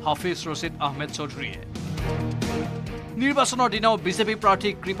জনাইছে হাফিজ ৰছিদ আহমেদ চৌধুৰীয়ে নিৰ্বাচনৰ দিনাও বিজেপি প্ৰাৰ্থী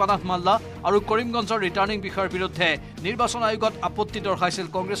কৃপানাথ মাল্লা আৰু কৰিমগঞ্জৰ ৰিটাৰ্ণিং বিষয়াৰ বিৰুদ্ধে নিৰ্বাচন আয়োগত আপত্তি দৰ্শাইছিল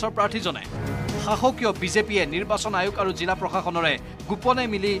কংগ্ৰেছৰ প্ৰাৰ্থীজনে শাসকীয় বিজেপিয়ে নিৰ্বাচন আয়োগ আৰু জিলা প্ৰশাসনৰে গোপনে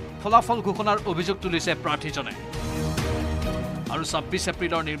মিলি ফলাফল ঘোষণাৰ অভিযোগ তুলিছে প্ৰাৰ্থীজনে আৰু 26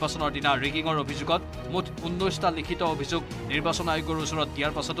 এপ্ৰিলৰ নিৰ্বাচনৰ দিনা ৰিগিঙৰ অভিযোগত মুঠ 19টা লিখিত অভিযোগ নিৰ্বাচন আয়োগৰ ওচৰত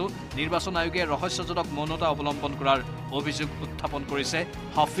দিয়াৰ পাছতো নিৰ্বাচন আয়োগে ৰহস্যজনক মৌনতা অৱলম্বন কৰাৰ অভিযোগ উত্থাপন কৰিছে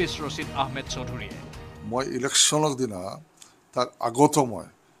হাফিজ ৰছিদ আহমেদ চৌধুৰীয়ে মই ইলেকশ্যনৰ দিনা তাৰ আগতো মই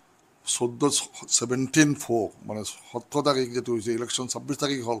 17 মানে 17 তাৰিখ যেটো হৈছে ইলেকশ্যন 26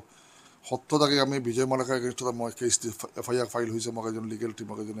 তাৰিখ হ'ল 17 তাৰিখ আমি বিজয় মালাকাৰ এগেইনষ্টত মই কেছ এফআইআৰ ফাইল হৈছে মোক এজন লিগেল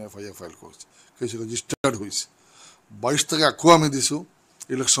টিমক এজনে এফআইআৰ ফাইল কৰিছে কেছ ৰেজিষ্টাৰ্ড হৈছে 22 তাৰিখ আকৌ আমি দিছোঁ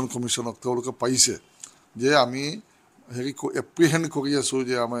ইলেকশ্যন কমিশ্যনক তেওঁলোকে পাইছে যে আমি হেৰি এপ্ৰিহেণ্ড কৰি আছোঁ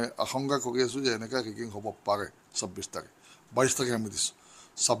যে আমি আশংকা কৰি আছোঁ যে এনেকৈ ৰেগিং হ'ব পাৰে 26 তাৰিখ 22 তাৰিখ আমি দিছোঁ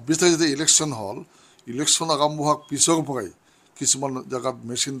 26 তাৰিখ যেতিয়া ইলেকশ্যন হ'ল ইলেকশ্যন আৰম্ভ হোৱাৰ পিছৰ পৰাই কিছুমান জেগাত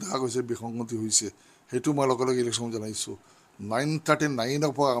মেচিন দেখা গৈছে বিসংগতি হৈছে সেইটো মই লগে লগে ইলেকশ্যন জনাইছোঁ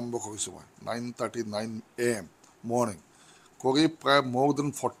 9:39 পৰা আৰম্ভ কৰিছোঁ মই 9:39 AM মৰ্ণিং কৰি প্ৰায় মোৰ দেন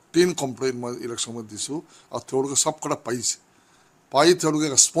 14 কমপ্লেইন মই ইলেকশ্যনত দিছোঁ আৰু তেওঁলোকে চব কথা পাইছে পাই তেওঁলোকে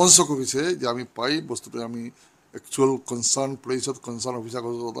ৰেছপন্সো কৰিছে যে আমি পাই বস্তুটো আমি একচুৱেল কনচাৰ্ণ প্লেচত কনচাৰ্ণ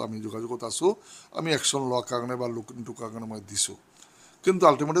অফিচাৰৰ লগত আমি যোগাযোগত আছোঁ আমি একশ্যন লোৱাৰ কাৰণে বা লুকিংটোৰ কাৰণে মই দিছোঁ কিন্তু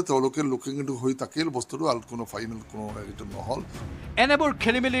আল্টিমেটলি তেওঁলোকে লুকিংটো হৈ থাকিল বস্তুটো আৰু কোনো ফাইনেল কোনো হেৰিটো নহ'ল এনেবোৰ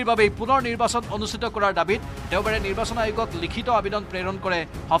খেলিমেলিৰ বাবে পুনৰ নিৰ্বাচন অনুষ্ঠিত কৰাৰ দাবীত দেওবাৰে নিৰ্বাচন আয়োগক লিখিত আবেদন প্ৰেৰণ কৰে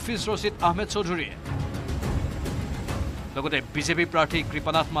হাফিজ ৰছিদ আহমেদ চৌধুৰীয়ে লগতে বিজেপি প্ৰাৰ্থী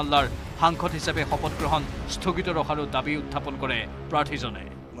কৃপানাথ মাল্লাৰ সাংসদ হিচাপে শপত গ্ৰহণ স্থগিত ৰখাৰো দাবী উত্থাপন কৰে প্ৰাৰ্থীজনে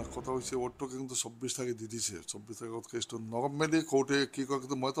কথা হৈছে ওটটো কিন্তু 24 তাৰিখ দি দিছে 24 তাৰিখত কেছটো নৰ্মেলি কোৰ্টে কি কয়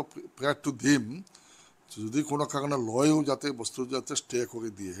কিন্তু মইতো প্ৰেয়াৰটো দিম যদি কোনো কাৰণে লয়ও যাতে বস্তু যাতে ষ্টে কৰি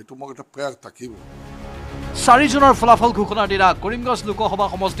দিয়ে সেইটো মোক এটা প্ৰেয়াৰ থাকিব 4 জুনৰ ফলাফল ঘোষণাৰ দিনা কৰিমগঞ্জ লোকসভা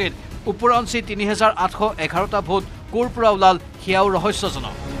সমষ্টিত উপৰঞ্চি 3811টা ভোট ক'ৰ পৰা ওলাল সেয়াও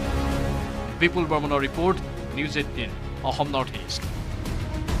ৰহস্যজনক বিপুল বৰ্মনৰ report news 18 Assam north east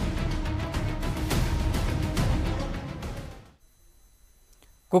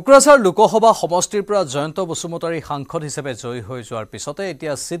Kokrajhar Lok Sabha সমষ্টিৰ পৰা জয়ন্ত বসুমতাৰী সাংসদ হিচাপে জয়ী হৈ যোৱাৰ পিছতে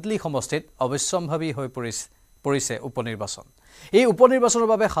এতিয়া সিডলি সমষ্টিত অৱশ্যম্ভাৱী হৈ পৰিছে উপনিৰ্বাচন এই উপনিৰ্বাচনৰ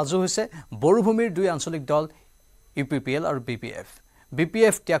বাবে সাজু হৈছে বড়োভূমিৰ দুই আঞ্চলিক দল ইউপিপিএল আৰু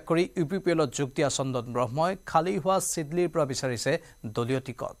বিপিএফ ত্যাগ কৰি ইউপিপিএলত যোগ দিয়া চন্দন ব্ৰহ্মই খালী হোৱা সিডলিৰ পৰা বিচাৰিছে দলীয়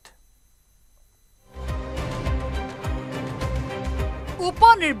টিকট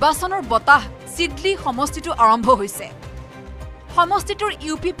উপনিৰ্বাচনৰ বতাহ সিডলি সমষ্টিটো আৰম্ভ হৈছে সমষ্টিটোৰ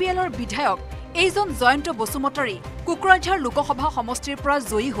ইউপিপিএলৰ বিধায়ক এইজন জয়ন্ত বসুমতাৰী কোকৰাঝাৰ লোকসভা সমষ্টিৰ পৰা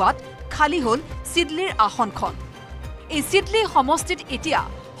জয়ী হোৱাত খালী হ'ল সিডলিৰ আসনখন এই সিডলি সমষ্টিত এতিয়া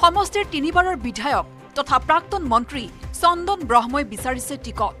সমষ্টিৰ 3বাৰৰ বিধায়ক তথা প্ৰাক্তন মন্ত্ৰী চন্দন ব্ৰহ্মই বিচাৰিছে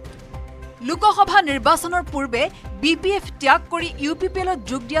টিকট লোকসভা নিৰ্বাচনৰ পূৰ্বে বিপিএফ ত্যাগ কৰি ইউপিপিএলত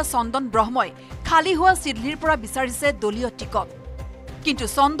যোগ দিয়া চন্দন ব্ৰহ্মই খালী হোৱা সিডলিৰ পৰা বিচাৰিছে দলীয় টিকট কিন্তু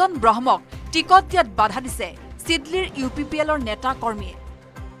চন্দন ব্ৰহ্মক টিকট দিয়াত বাধা দিছে সিডলিৰ ইউপিপিএলৰ নেতা কৰ্মীয়ে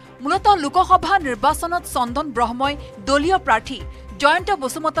মূলতঃ লোকসভা নিৰ্বাচনত চন্দন ব্ৰহ্মই দলীয় প্ৰাৰ্থী জয়ন্ত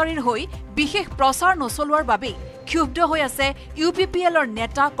বসুমতাৰীৰ হৈ বিশেষ প্ৰচাৰ নচলোৱাৰ বাবে ক্ষুব্ধ হৈ আছে ইউপিপিএলৰ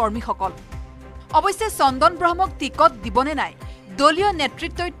নেতা কৰ্মীসকল অৱশ্যে চন্দন ব্ৰহ্মক টিকট দিবনে নাই দলীয়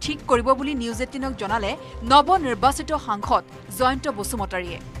নেতৃত্বই ঠিক কৰিব বুলি নিউজ 18ক জনালে নৱনিৰ্বাচিত সাংসদ জয়ন্ত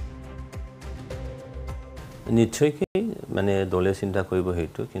বসুমতাৰীয়ে নিশ্চয়কৈ মানে দলে চিন্তা কৰিব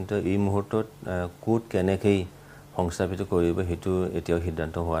সেইটো কিন্তু এই মুহূৰ্তত কোট কেনেকৈ সংস্থাপিত কৰিব সেইটো এতিয়াও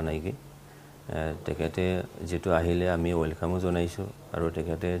সিদ্ধান্ত হোৱা নাইকি তেখেতে যেটো আহিলে আমি ওয়েলকামো জনাইছোঁ আৰু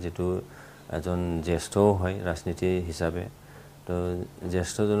তেখেতে যেটো এজন জ্যেষ্ঠও হয় ৰাজনীতি হিচাপে তো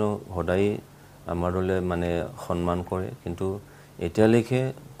জ্যেষ্ঠজনক সদায় আমাৰ দলে মানে সন্মান কৰে কিন্তু এতিয়ালৈকে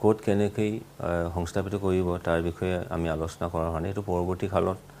কোট কেনেকৈ সংস্থাপিত কৰিব তাৰ বিষয়ে আমি আলোচনা কৰা হোৱা নাই এইটো পৰৱৰ্তী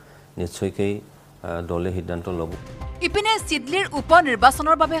কালত নিশ্চয়কৈ দলে সিদ্ধান্ত ল'ব ইপিনে সিডলিৰ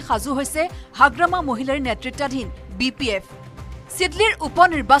উপনিৰ্বাচনৰ বাবে সাজু হৈছে হাগ্ৰামা মহিলাৰ নেতৃত্বাধীন বিপিএফ সিডলিৰ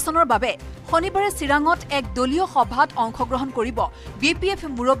উপনিৰ্বাচনৰ বাবে শনিবাৰে চিৰাঙত এক দলীয় সভাত অংশগ্ৰহণ কৰিব বিপিএফ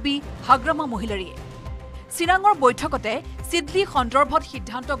মুৰব্বী হাগ্ৰামা মহিলাৰীয়ে চিৰাঙৰ বৈঠকতে চিডলি সন্দৰ্ভত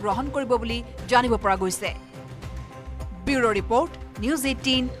সিদ্ধান্ত গ্ৰহণ কৰিব বুলি জানিব পৰা গৈছে। Bureau report, News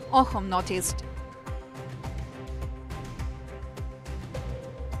 18 Assam north east.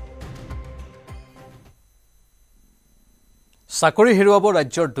 চাকৰি হেৰুৱাব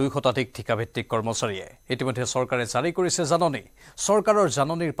ৰাজ্যৰ 2 শতাধিক ঠিকাভিত্তিক কৰ্মচাৰীয়ে। ইতিমধ্যে চৰকাৰে জাৰি কৰিছে জাননী। চৰকাৰৰ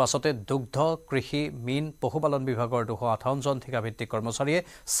জাননীৰ পাছতে দুগ্ধ, কৃষি, মীন, পশুপালন বিভাগৰ 258 জন ঠিকাভিত্তিক কৰ্মচাৰীয়ে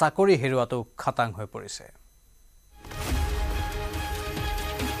চাকৰি হেৰুৱাটো খাটাং হৈ পৰিছে।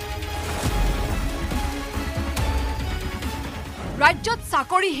 ৰাজ্যত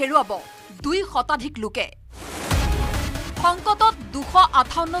চাকৰি হেৰুৱাব 2 শতাধিক লোকে। সংকটত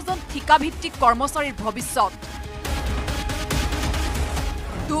 258 জন ঠিকাভিত্তিক কৰ্মচাৰীৰ ভৱিষ্যত।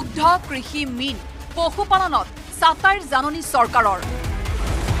 দুগ্ধ, কৃষি, মীন, পশুপালনত ছাটাইৰ জাননী চৰকাৰৰ।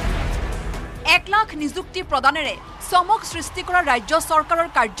 1 লাখ নিযুক্তি প্ৰদানেৰে চমক সৃষ্টি কৰা ৰাজ্য চৰকাৰৰ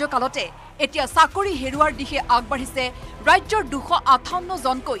কাৰ্যকালতে এতিয়া চাকৰি হেৰুৱাৰ দিশে আগবাঢ়িছে ৰাজ্যৰ 258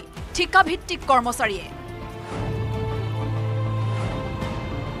 জনকৈ ঠিকাভিত্তিক কৰ্মচাৰীয়ে।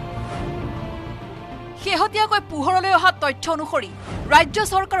 শেহতীয়াকৈ পোহৰলৈ অহা তথ্য অনুসৰি ৰাজ্য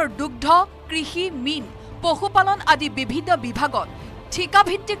চৰকাৰৰ দুগ্ধ, কৃষি, মীন, পশুপালন আদি বিভিন্ন বিভাগত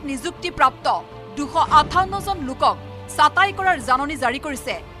ঠিকাভিত্তিক নিযুক্তিপ্ৰাপ্ত 258 জন লোকক ছাটাই কৰাৰ জাননী জাৰি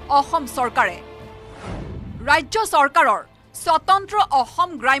কৰিছে অসম চৰকাৰে। ৰাজ্য চৰকাৰৰ স্বতন্ত্ৰ অসম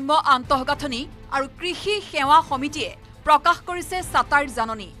গ্ৰাম্য আন্তঃগাঁথনি আৰু কৃষি সেৱা সমিতিয়ে প্ৰকাশ কৰিছে ছাটাইৰ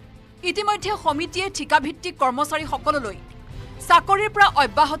জাননী। ইতিমধ্যে সমিতিয়ে ঠিকাভিত্তিক কৰ্মচাৰীসকললৈ চাকৰিৰ পৰা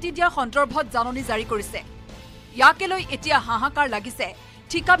অব্যাহতি দিয়াৰ সন্দৰ্ভত জাননী জাৰি কৰিছে। ইয়াকে লৈ এতিয়া হাহাকাৰ লাগিছে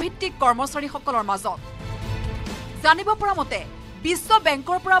ঠিকাভিত্তিক কৰ্মচাৰীসকলৰ মাজত। জানিব পৰা মতে বিশ্ব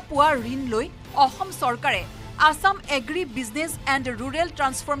বেংকৰ পৰা পোৱা ঋণ লৈ অসম চৰকাৰে Assam agri business and rural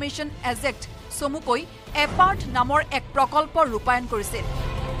transformation exact চমুকৈ এপাৰ্ট নামৰ এক প্ৰকল্প ৰূপায়ণ কৰিছিল,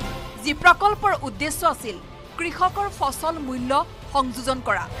 যি প্ৰকল্পৰ উদ্দেশ্য আছিল কৃষকৰ ফচল মূল্য সংযোজন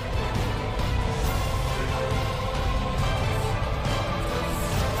কৰা।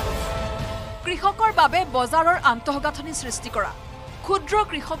 কৃষকৰ বাবে বজাৰৰ আন্তঃগাঁথনি সৃষ্টি কৰা, ক্ষুদ্ৰ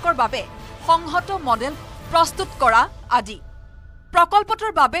কৃষকৰ বাবে সংহত মডেল প্ৰস্তুত কৰা আদি।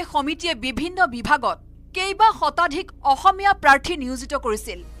 প্ৰকল্পটোৰ বাবে সমিতিয়ে বিভিন্ন বিভাগত কেইবা শতাধিক অসমীয়া প্ৰাৰ্থী নিয়োজিত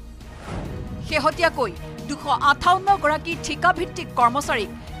কৰিছিল। শেহতীয়াকৈ 258 গৰাকী ঠিকাভিত্তিক কৰ্মচাৰীক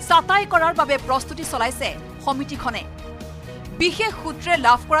ছাটাই কৰাৰ বাবে প্ৰস্তুতি চলাইছে সমিতিখনে। বিশেষ সূত্ৰে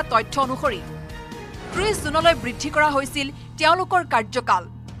লাভ কৰা তথ্য অনুসৰি 30 জুনলৈ বৃদ্ধি কৰা হৈছিল তেওঁলোকৰ কাৰ্যকাল।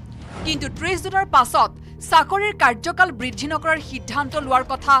 কিন্তু 30 জুনৰ পাছত চাকৰিৰ কাৰ্যকাল বৃদ্ধি নকৰাৰ সিদ্ধান্ত লোৱাৰ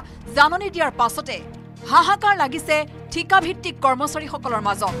কথা জাননী দিয়াৰ পাছতে হাহাকাৰ লাগিছে ঠিকাভিত্তিক কৰ্মচাৰীসকলৰ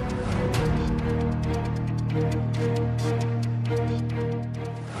মাজত।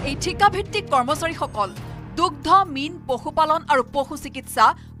 এই ঠিকাভিত্তিক কৰ্মচাৰীসকল দুগ্ধ, মীন, পশুপালন আৰু পশু চিকিৎসা,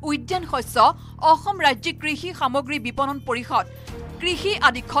 উদ্যান শস্য, অসম ৰাজ্যিক কৃষি সামগ্ৰী বিপণন পৰিষদ, কৃষি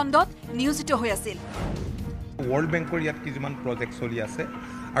আদি খণ্ডত নিয়োজিত হৈ আছিল। ৱৰ্ল্ড বেংকৰ ইয়াত কিছুমান প্ৰজেক্ট চলি আছে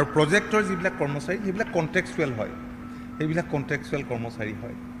আৰু প্ৰজেক্টৰ যিবিলাক কৰ্মচাৰী সেইবিলাক কণ্টেক্সুৱেল হয়, সেইবিলাক কণ্টেক্সুৱেল কৰ্মচাৰী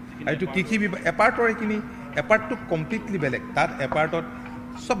হয়। আৰু এইটো কৃষি বিভাগ এপাৰ্টৰ এইখিনি এপাৰ্টটো কমপ্লিটলি বেলেগ। তাত এপাৰ্টত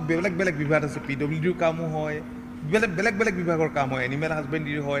চব বেলেগ বেলেগ বিভাগ আছে, PWDৰ কামো হয়, বেলেগ বেলেগ বিভাগৰ কাম হয়, এনিমেল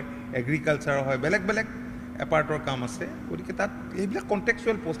হাজবেণ্ডেৰী হয়, এগ্ৰিকালচাৰ হয়, বেলেগ বেলেগ এপাৰ্টৰ কাম আছে। গতিকে তাত এইবিলাক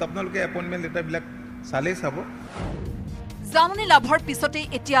কণ্টেক্সুৱেল পোষ্ট, আপোনালোকে এপইণ্টমেণ্ট লেটাৰবিলাক চালেই চাব। জাননী লাভৰ পিছতেই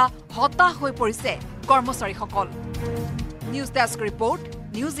এতিয়া হতাশ হৈ পৰিছে কৰ্মচাৰীসকল। News desk report,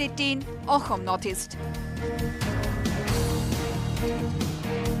 News 18 Assam north east.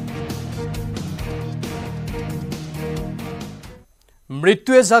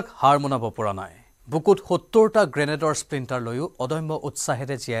 মৃত্যুৱে যাক হাৰ মনাব পৰা নাই। বুকুত 70টা গ্ৰেনেডৰ স্প্লিণ্টাৰ লৈও অদম্য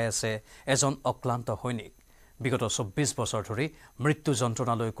উৎসাহেৰে জীয়াই আছে এজন অক্লান্ত সৈনিক। বিগত 24 বছৰ ধৰি মৃত্যু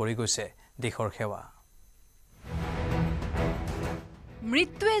যন্ত্ৰণালৈ কৰি গৈছে দেশৰ সেৱা।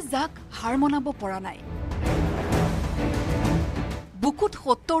 মৃত্যুৱে যাক হাৰ মনাব পৰা নাই। বুকুত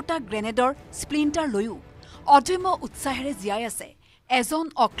 70টা গ্ৰেনেডৰ স্প্লিণ্টাৰ লৈও অদম্য উৎসাহেৰে জীয়াই আছে এজন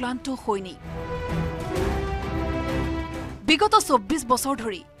অক্লান্ত সৈনিক। বিগত 24 বছৰ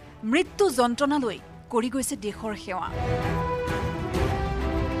ধৰি মৃত্যু যন্ত্ৰণালৈ কৰি গৈছে দেশৰ সেৱা।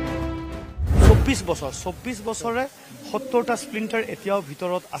 24 বছৰে 70টা স্প্লিণ্টাৰ এতিয়াও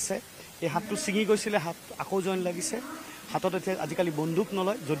ভিতৰত আছে। এই হাতটো ছিঙি গৈছিলে, হাত আকৌ জইন লাগিছে। হাতত এতিয়া আজিকালি বন্দুক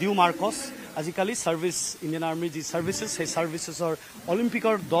নলয়, যদিও মাৰ্কছ আজিকালি ছাৰ্ভিচ, ইণ্ডিয়ান আৰ্মিৰ যি ছাৰ্ভিচেছ, সেই ছাৰ্ভিচেছৰ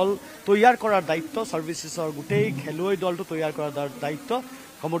অলিম্পিকৰ দল তৈয়াৰ কৰাৰ দায়িত্ব, ছাৰ্ভিচেছৰ গোটেই খেলুৱৈ দলটো তৈয়াৰ কৰাৰ দায়িত্ব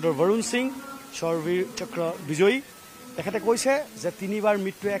কমোডৰ বৰুণ সিং, শ্বৰবীৰ চক্ৰ বিজয়ী। তেখেতে কৈছে যে 3বাৰ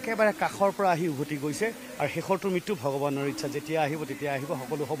মৃত্যু একেবাৰে কাষৰ পৰা আহি উভতি গৈছে আৰু শেষৰটো মৃত্যু ভগৱানৰ ইচ্ছা, যেতিয়া আহিব তেতিয়া আহিব,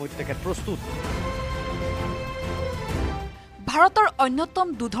 সকলো সময়ত তেখেত প্ৰস্তুত। ভাৰতৰ অন্যতম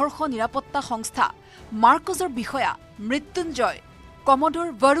দুধৰ্ষ নিৰাপত্তা সংস্থা মাৰ্কজৰ বিষয়া মৃত্যুঞ্জয় কমডৰ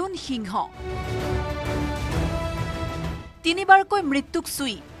বৰুণ সিংহ তিনিবাৰকৈ মৃত্যুক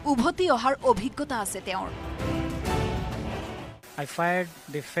চুই উভতি অহাৰ অভিজ্ঞতা আছে তেওঁৰ I fired,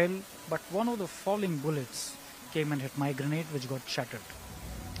 they fell, but one of the falling bullets came and hit my grenade, which got shattered.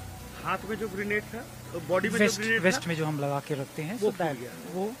 हाथ में जो ग्रेनेड था, बॉडी में जो ग्रेनेड था, वेस्ट में जो हम लगा के रखते हैं,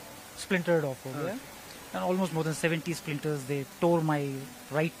 वो splintered off हो गया, and almost more than 70 splinters. They tore my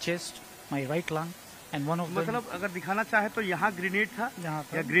right chest, my right lung, and one of them. मतलब अगर दिखाना चाहे तो यहाँ ग्रेनेड था,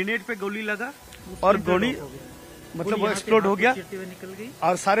 या ग्रेनेड पे गोली लगा और गोली मतलब वो एक्सप्लोड हो गया निकल गई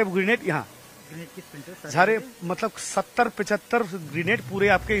और सारे ग्रेनेड यहाँ सारे मतलब 70-75 ग्रेनेड पूरे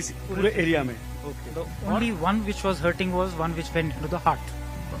आपके इस पूरे एरिया में. The only one which was hurting was one which went into the heart.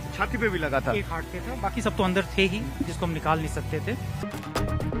 छाती पे भी लगा था. एक हार्ट पे था, बाकी सब तो अंदर थे ही जिसको हम निकाल नहीं सकते थे.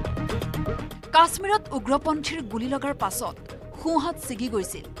 কাশ্মীৰত উগ্ৰপন্থীৰ গুলি লগাৰ পাছত সোঁহাত ছিগি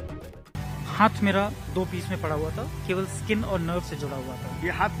গৈছিল हाथ मेरा 2 पीस में पड़ा हुआ था, केवल स्किन और नर्व से जुड़ा हुआ था.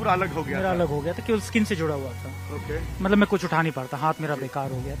 ये हाथ पूरा अलग हो गया मेरा अलग हो गया था, केवल स्किन से जुड़ा हुआ था. मतलब मैं कुछ उठा नहीं पाता, हाथ मेरा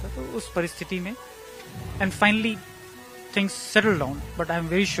बेकार हो गया था. तो उस परिस्थिति में and finally things settle down, but I am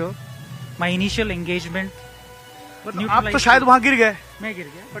very sure my initial engagement. आप तो शायद वहाँ गिर गए. मैं गिर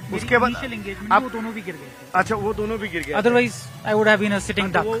गया, बट उसके बाद इनिशियल एंगेजमेंट वो दोनों भी गिर गए. अच्छा, वो दोनों भी गिर गए. Otherwise I would have been a sitting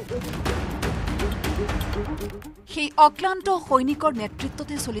duck. সেই অক্লান্ত সৈনিকৰ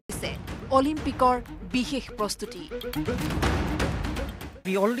নেতৃত্বতে চলিছে অলিম্পিকৰ বিশেষ প্ৰস্তুতি.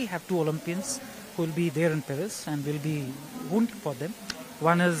 We already have 2 Olympians who will be there in Paris and we'll be rooting for them.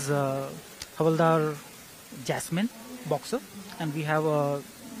 One is Havaldar Jasmine, boxer, and we have a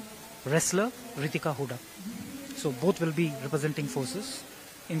wrestler, Ritika Huda. So both will be representing forces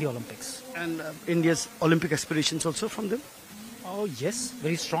in the Olympics. And India's Olympic aspirations also from them? Oh yes,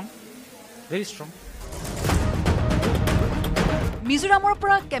 very strong. Very strong. মিজোৰামৰ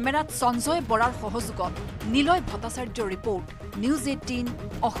পৰা কেমেৰাত সঞ্জয় বৰাৰ সহযোগত নিলয় ভট্টাচাৰ্যৰ report news 18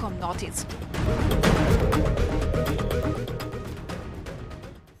 Assam north east.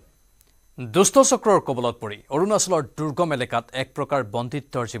 দুষ্ট চক্ৰৰ কবলত পৰি অৰুণাচলৰ দুৰ্গম এলেকাত এক প্ৰকাৰ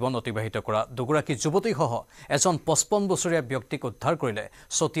বন্দিত্বৰ জীৱন অতিবাহিত কৰা দুগৰাকী যুৱতীসহ এজন 55 বছৰীয়া ব্যক্তিক উদ্ধাৰ কৰিলে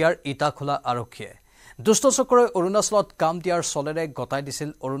চতিয়াৰ ইটাখোলা আৰক্ষীয়ে. দুষ্ট চক্ৰই অৰুণাচলত কাম দিয়াৰ চলেৰে গতাই দিছিল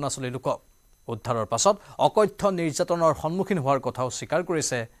অৰুণাচলী লোকক. উদ্ধাৰৰ পাছত অকথ্য নিৰ্যাতনৰ সন্মুখীন হোৱাৰ কথাও স্বীকাৰ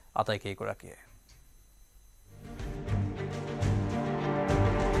কৰিছে আটাইকেইগৰাকীয়ে.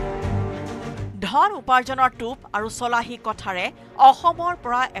 ধন উপাৰ্জনৰ টোপ আৰু চলাহী কথাৰে অসমৰ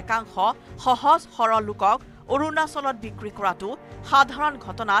পৰা একাংশ সহজ সৰল লোকক অৰুণাচলত বিক্ৰী কৰাটো সাধাৰণ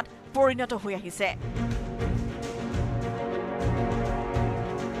ঘটনাত পৰিণত হৈ আহিছে.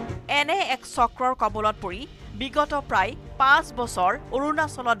 এনে এক চক্ৰৰ কবলত পৰি বিগত প্ৰায় 5 বছৰ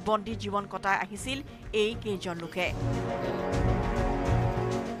অৰুণাচলত বন্দী জীৱন কটাই আহিছিল এই কেইজন লোকে.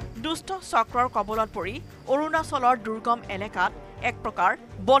 দুষ্ট চক্ৰৰ কবলত পৰি অৰুণাচলৰ দুৰ্গম এলেকাত এক প্ৰকাৰ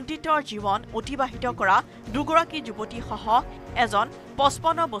বন্দিত্বৰ জীৱন অতিবাহিত কৰা দুগৰাকী যুৱতীসহ এজন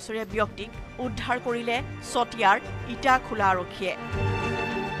 55 বছৰীয়া ব্যক্তিক উদ্ধাৰ কৰিলে চতিয়াৰ ইটাখোলা আৰক্ষীয়ে.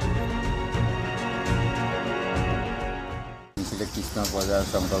 কৃষ্ণ বজাৰ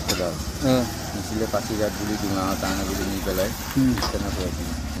শংকৰ খোদাৰ নিছিলে পাচিঘাট বুলি ডিমাহৰ কাৰণে বুলি নি পেলাই তেনেকৈ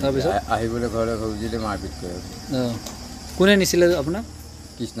তাৰপিছত আহিবলৈ ঘৰলৈ খুজিলে মাৰপিট কৰে. কোনে নিছিলে আপোনাক?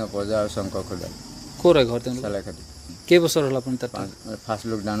 কৃষ্ণ বজাৰ আৰু শংকৰ খোদাৰ. ক'ৰ ঘৰ তেওঁলোক? চালাইখাটি. কেইবছৰ হ'ল আপুনি তাত? ফাৰ্ষ্ট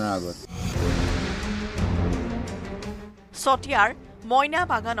লকডাউনৰ আগত. চতিয়াৰ মইনা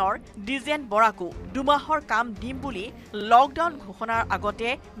বাগানৰ ডিজেন বৰাকো 2 মাহৰ কাম দিম বুলি লকডাউন ঘোষণাৰ আগতে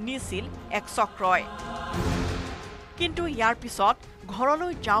নিছিল এক চক্ৰই. কিন্তু ইয়াৰ পিছত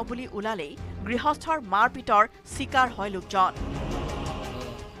ঘৰলৈ যাওঁ বুলি ওলালেই গৃহস্থৰ মাৰপিটৰ চিকাৰ হয় লোকজন.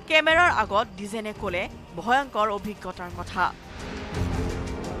 কেমেৰাৰ আগত ডিজেনে ক'লে ভয়ংকৰ অভিজ্ঞতাৰ কথা.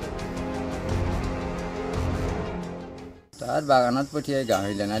 তাত বাগানত পঠিয়াই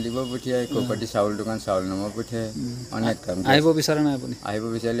গাহৰি দানা দিব পঠিয়াই কৌপাতি চাউল দোকান চাউল নম পঠিয়াই অনেক কাম. আহিব বিচাৰে নাই আপুনি? আহিব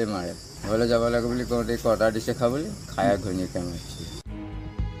বিচাৰিলে মাৰে. ঘৰলৈ যাব লাগে বুলি কওঁতে কটা দিছে খাবলৈ খাই ঘৈণীয়েকে মাৰিছে.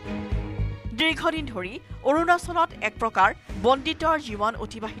 দীৰ্ঘদিন ধৰি অৰুণাচলত এক প্ৰকাৰ বন্দিত্বৰ জীৱন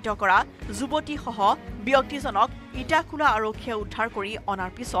অতিবাহিত কৰা যুৱতীসহ ব্যক্তিজনক ইটাখোলা আৰক্ষীয়ে উদ্ধাৰ কৰি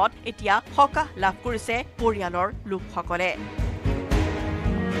অনাৰ পিছত এতিয়া সকাহ লাভ কৰিছে পৰিয়ালৰ লোকসকলে.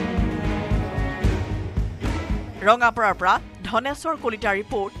 ৰঙাপাৰাৰ পৰা ধনেশ্বৰ কলিতাৰ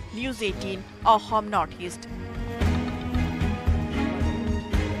report news 18 Assam north east.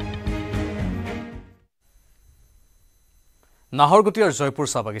 নাহৰগুটিয়াৰ Jaipur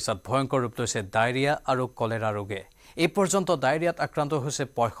চাহ বাগিচাত ভয়ংকৰ ৰূপ লৈছে ডায়েৰিয়া আৰু কলেৰা ৰোগে. এই পৰ্যন্ত ডায়েৰিয়াত আক্ৰান্ত হৈছে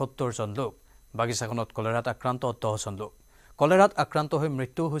 ৭৫ জন লোক. বাগিচাখনত কলেৰাত আক্ৰান্ত 10 জন লোক. কলেৰাত আক্ৰান্ত হৈ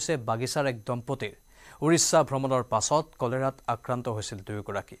মৃত্যু হৈছে বাগিচাৰ এক দম্পতীৰ. উৰিষ্যা ভ্ৰমণৰ পাছত কলেৰাত আক্ৰান্ত হৈছিল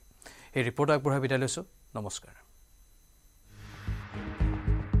দুয়োগৰাকী এই ৰিপৰ্ট আগবঢ়াই বিদায় লৈছো নমস্কাৰ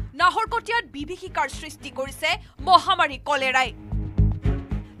নাহৰকটীয়াত বিভীষিকাৰ সৃষ্টি কৰিছে মহামাৰী কলেৰাই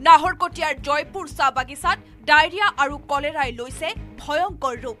নাহৰকটীয়াৰ জয়পুৰ চাহ বাগিচাত ডায়েৰিয়া আৰু কলেৰাই লৈছে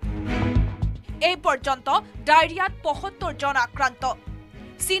ভয়ংকৰ ৰূপ এই পৰ্যন্ত ডায়েৰিয়াত ৭৫ জন আক্ৰান্ত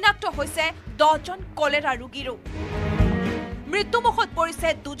চিনাক্ত হৈছে 10 জন কলেৰা ৰোগীৰো মৃত্যুমুখত পৰিছে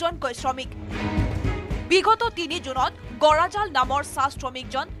 2 জনকৈ শ্ৰমিক বিগত 3 জুনত গৰাজাল নামৰ চাহ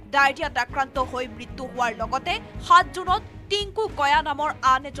শ্ৰমিকজন ডায়েৰিয়াত আক্ৰান্ত হৈ মৃত্যু হোৱাৰ লগতে 7 জুনত টিংকু কয়া নামৰ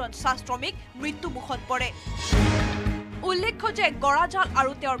আন এজন চাহ শ্ৰমিক মৃত্যুমুখত পৰে উল্লেখ্য যে গৰাজাল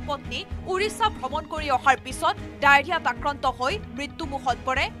আৰু তেওঁৰ পত্নী উৰিষ্যা ভ্ৰমণ কৰি অহাৰ পিছত ডায়েৰিয়াত আক্ৰান্ত হৈ মৃত্যুমুখত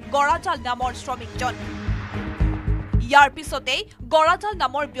পৰে গৰাজাল নামৰ শ্ৰমিকজন ইয়াৰ পিছতেই গৰাজাল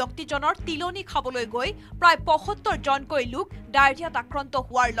নামৰ ব্যক্তিজনৰ তিলনি খাবলৈ গৈ প্ৰায় ৭৫ জনকৈ লোক ডায়েৰিয়াত আক্ৰান্ত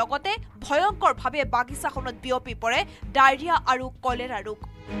হোৱাৰ লগতে ভয়ংকৰভাৱে বাগিচাখনত বিয়পি পৰে ডায়েৰিয়া আৰু কলেৰা ৰোগ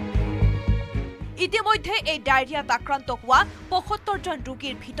ইতিমধ্যে এই ডায়েৰিয়াত আক্ৰান্ত হোৱা ৭৫ জন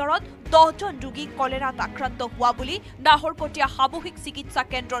ৰোগীৰ ভিতৰত 10 জন ৰোগী কলেৰাত আক্ৰান্ত হোৱা বুলি নাহৰকটীয়া সামূহিক চিকিৎসা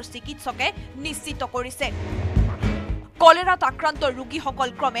কেন্দ্ৰৰ চিকিৎসকে নিশ্চিত কৰিছে কলেৰাত আক্ৰান্ত ৰোগীসকল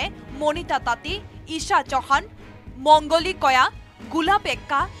ক্ৰমে মনিতা তাঁতী ঈশা চৌহান মংগলী কয়া গোলাপ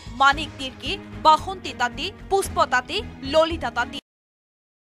এক্কা মানিক তিৰ্কি বাসন্তী তাঁতী পুষ্প তাঁতী ললিতা তাঁতী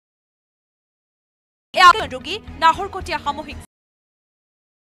ৰোগী নাহৰকটীয়া সামূহিক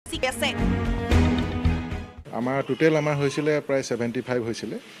চিকিৎসা আমাৰ টোটেল আমাৰ হৈছিলে প্ৰায় 75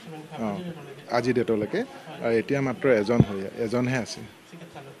 হৈছিলে আজি ডেটলৈকে আৰু এতিয়া মাত্ৰ এজনহে আছে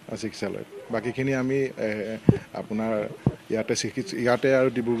চিকিৎসালয়ত বাকীখিনি আমি আপোনাৰ ইয়াতে আৰু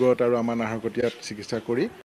ডিব্ৰুগড়ত আৰু আমাৰ নাহৰকটীয়াত চিকিৎসা কৰি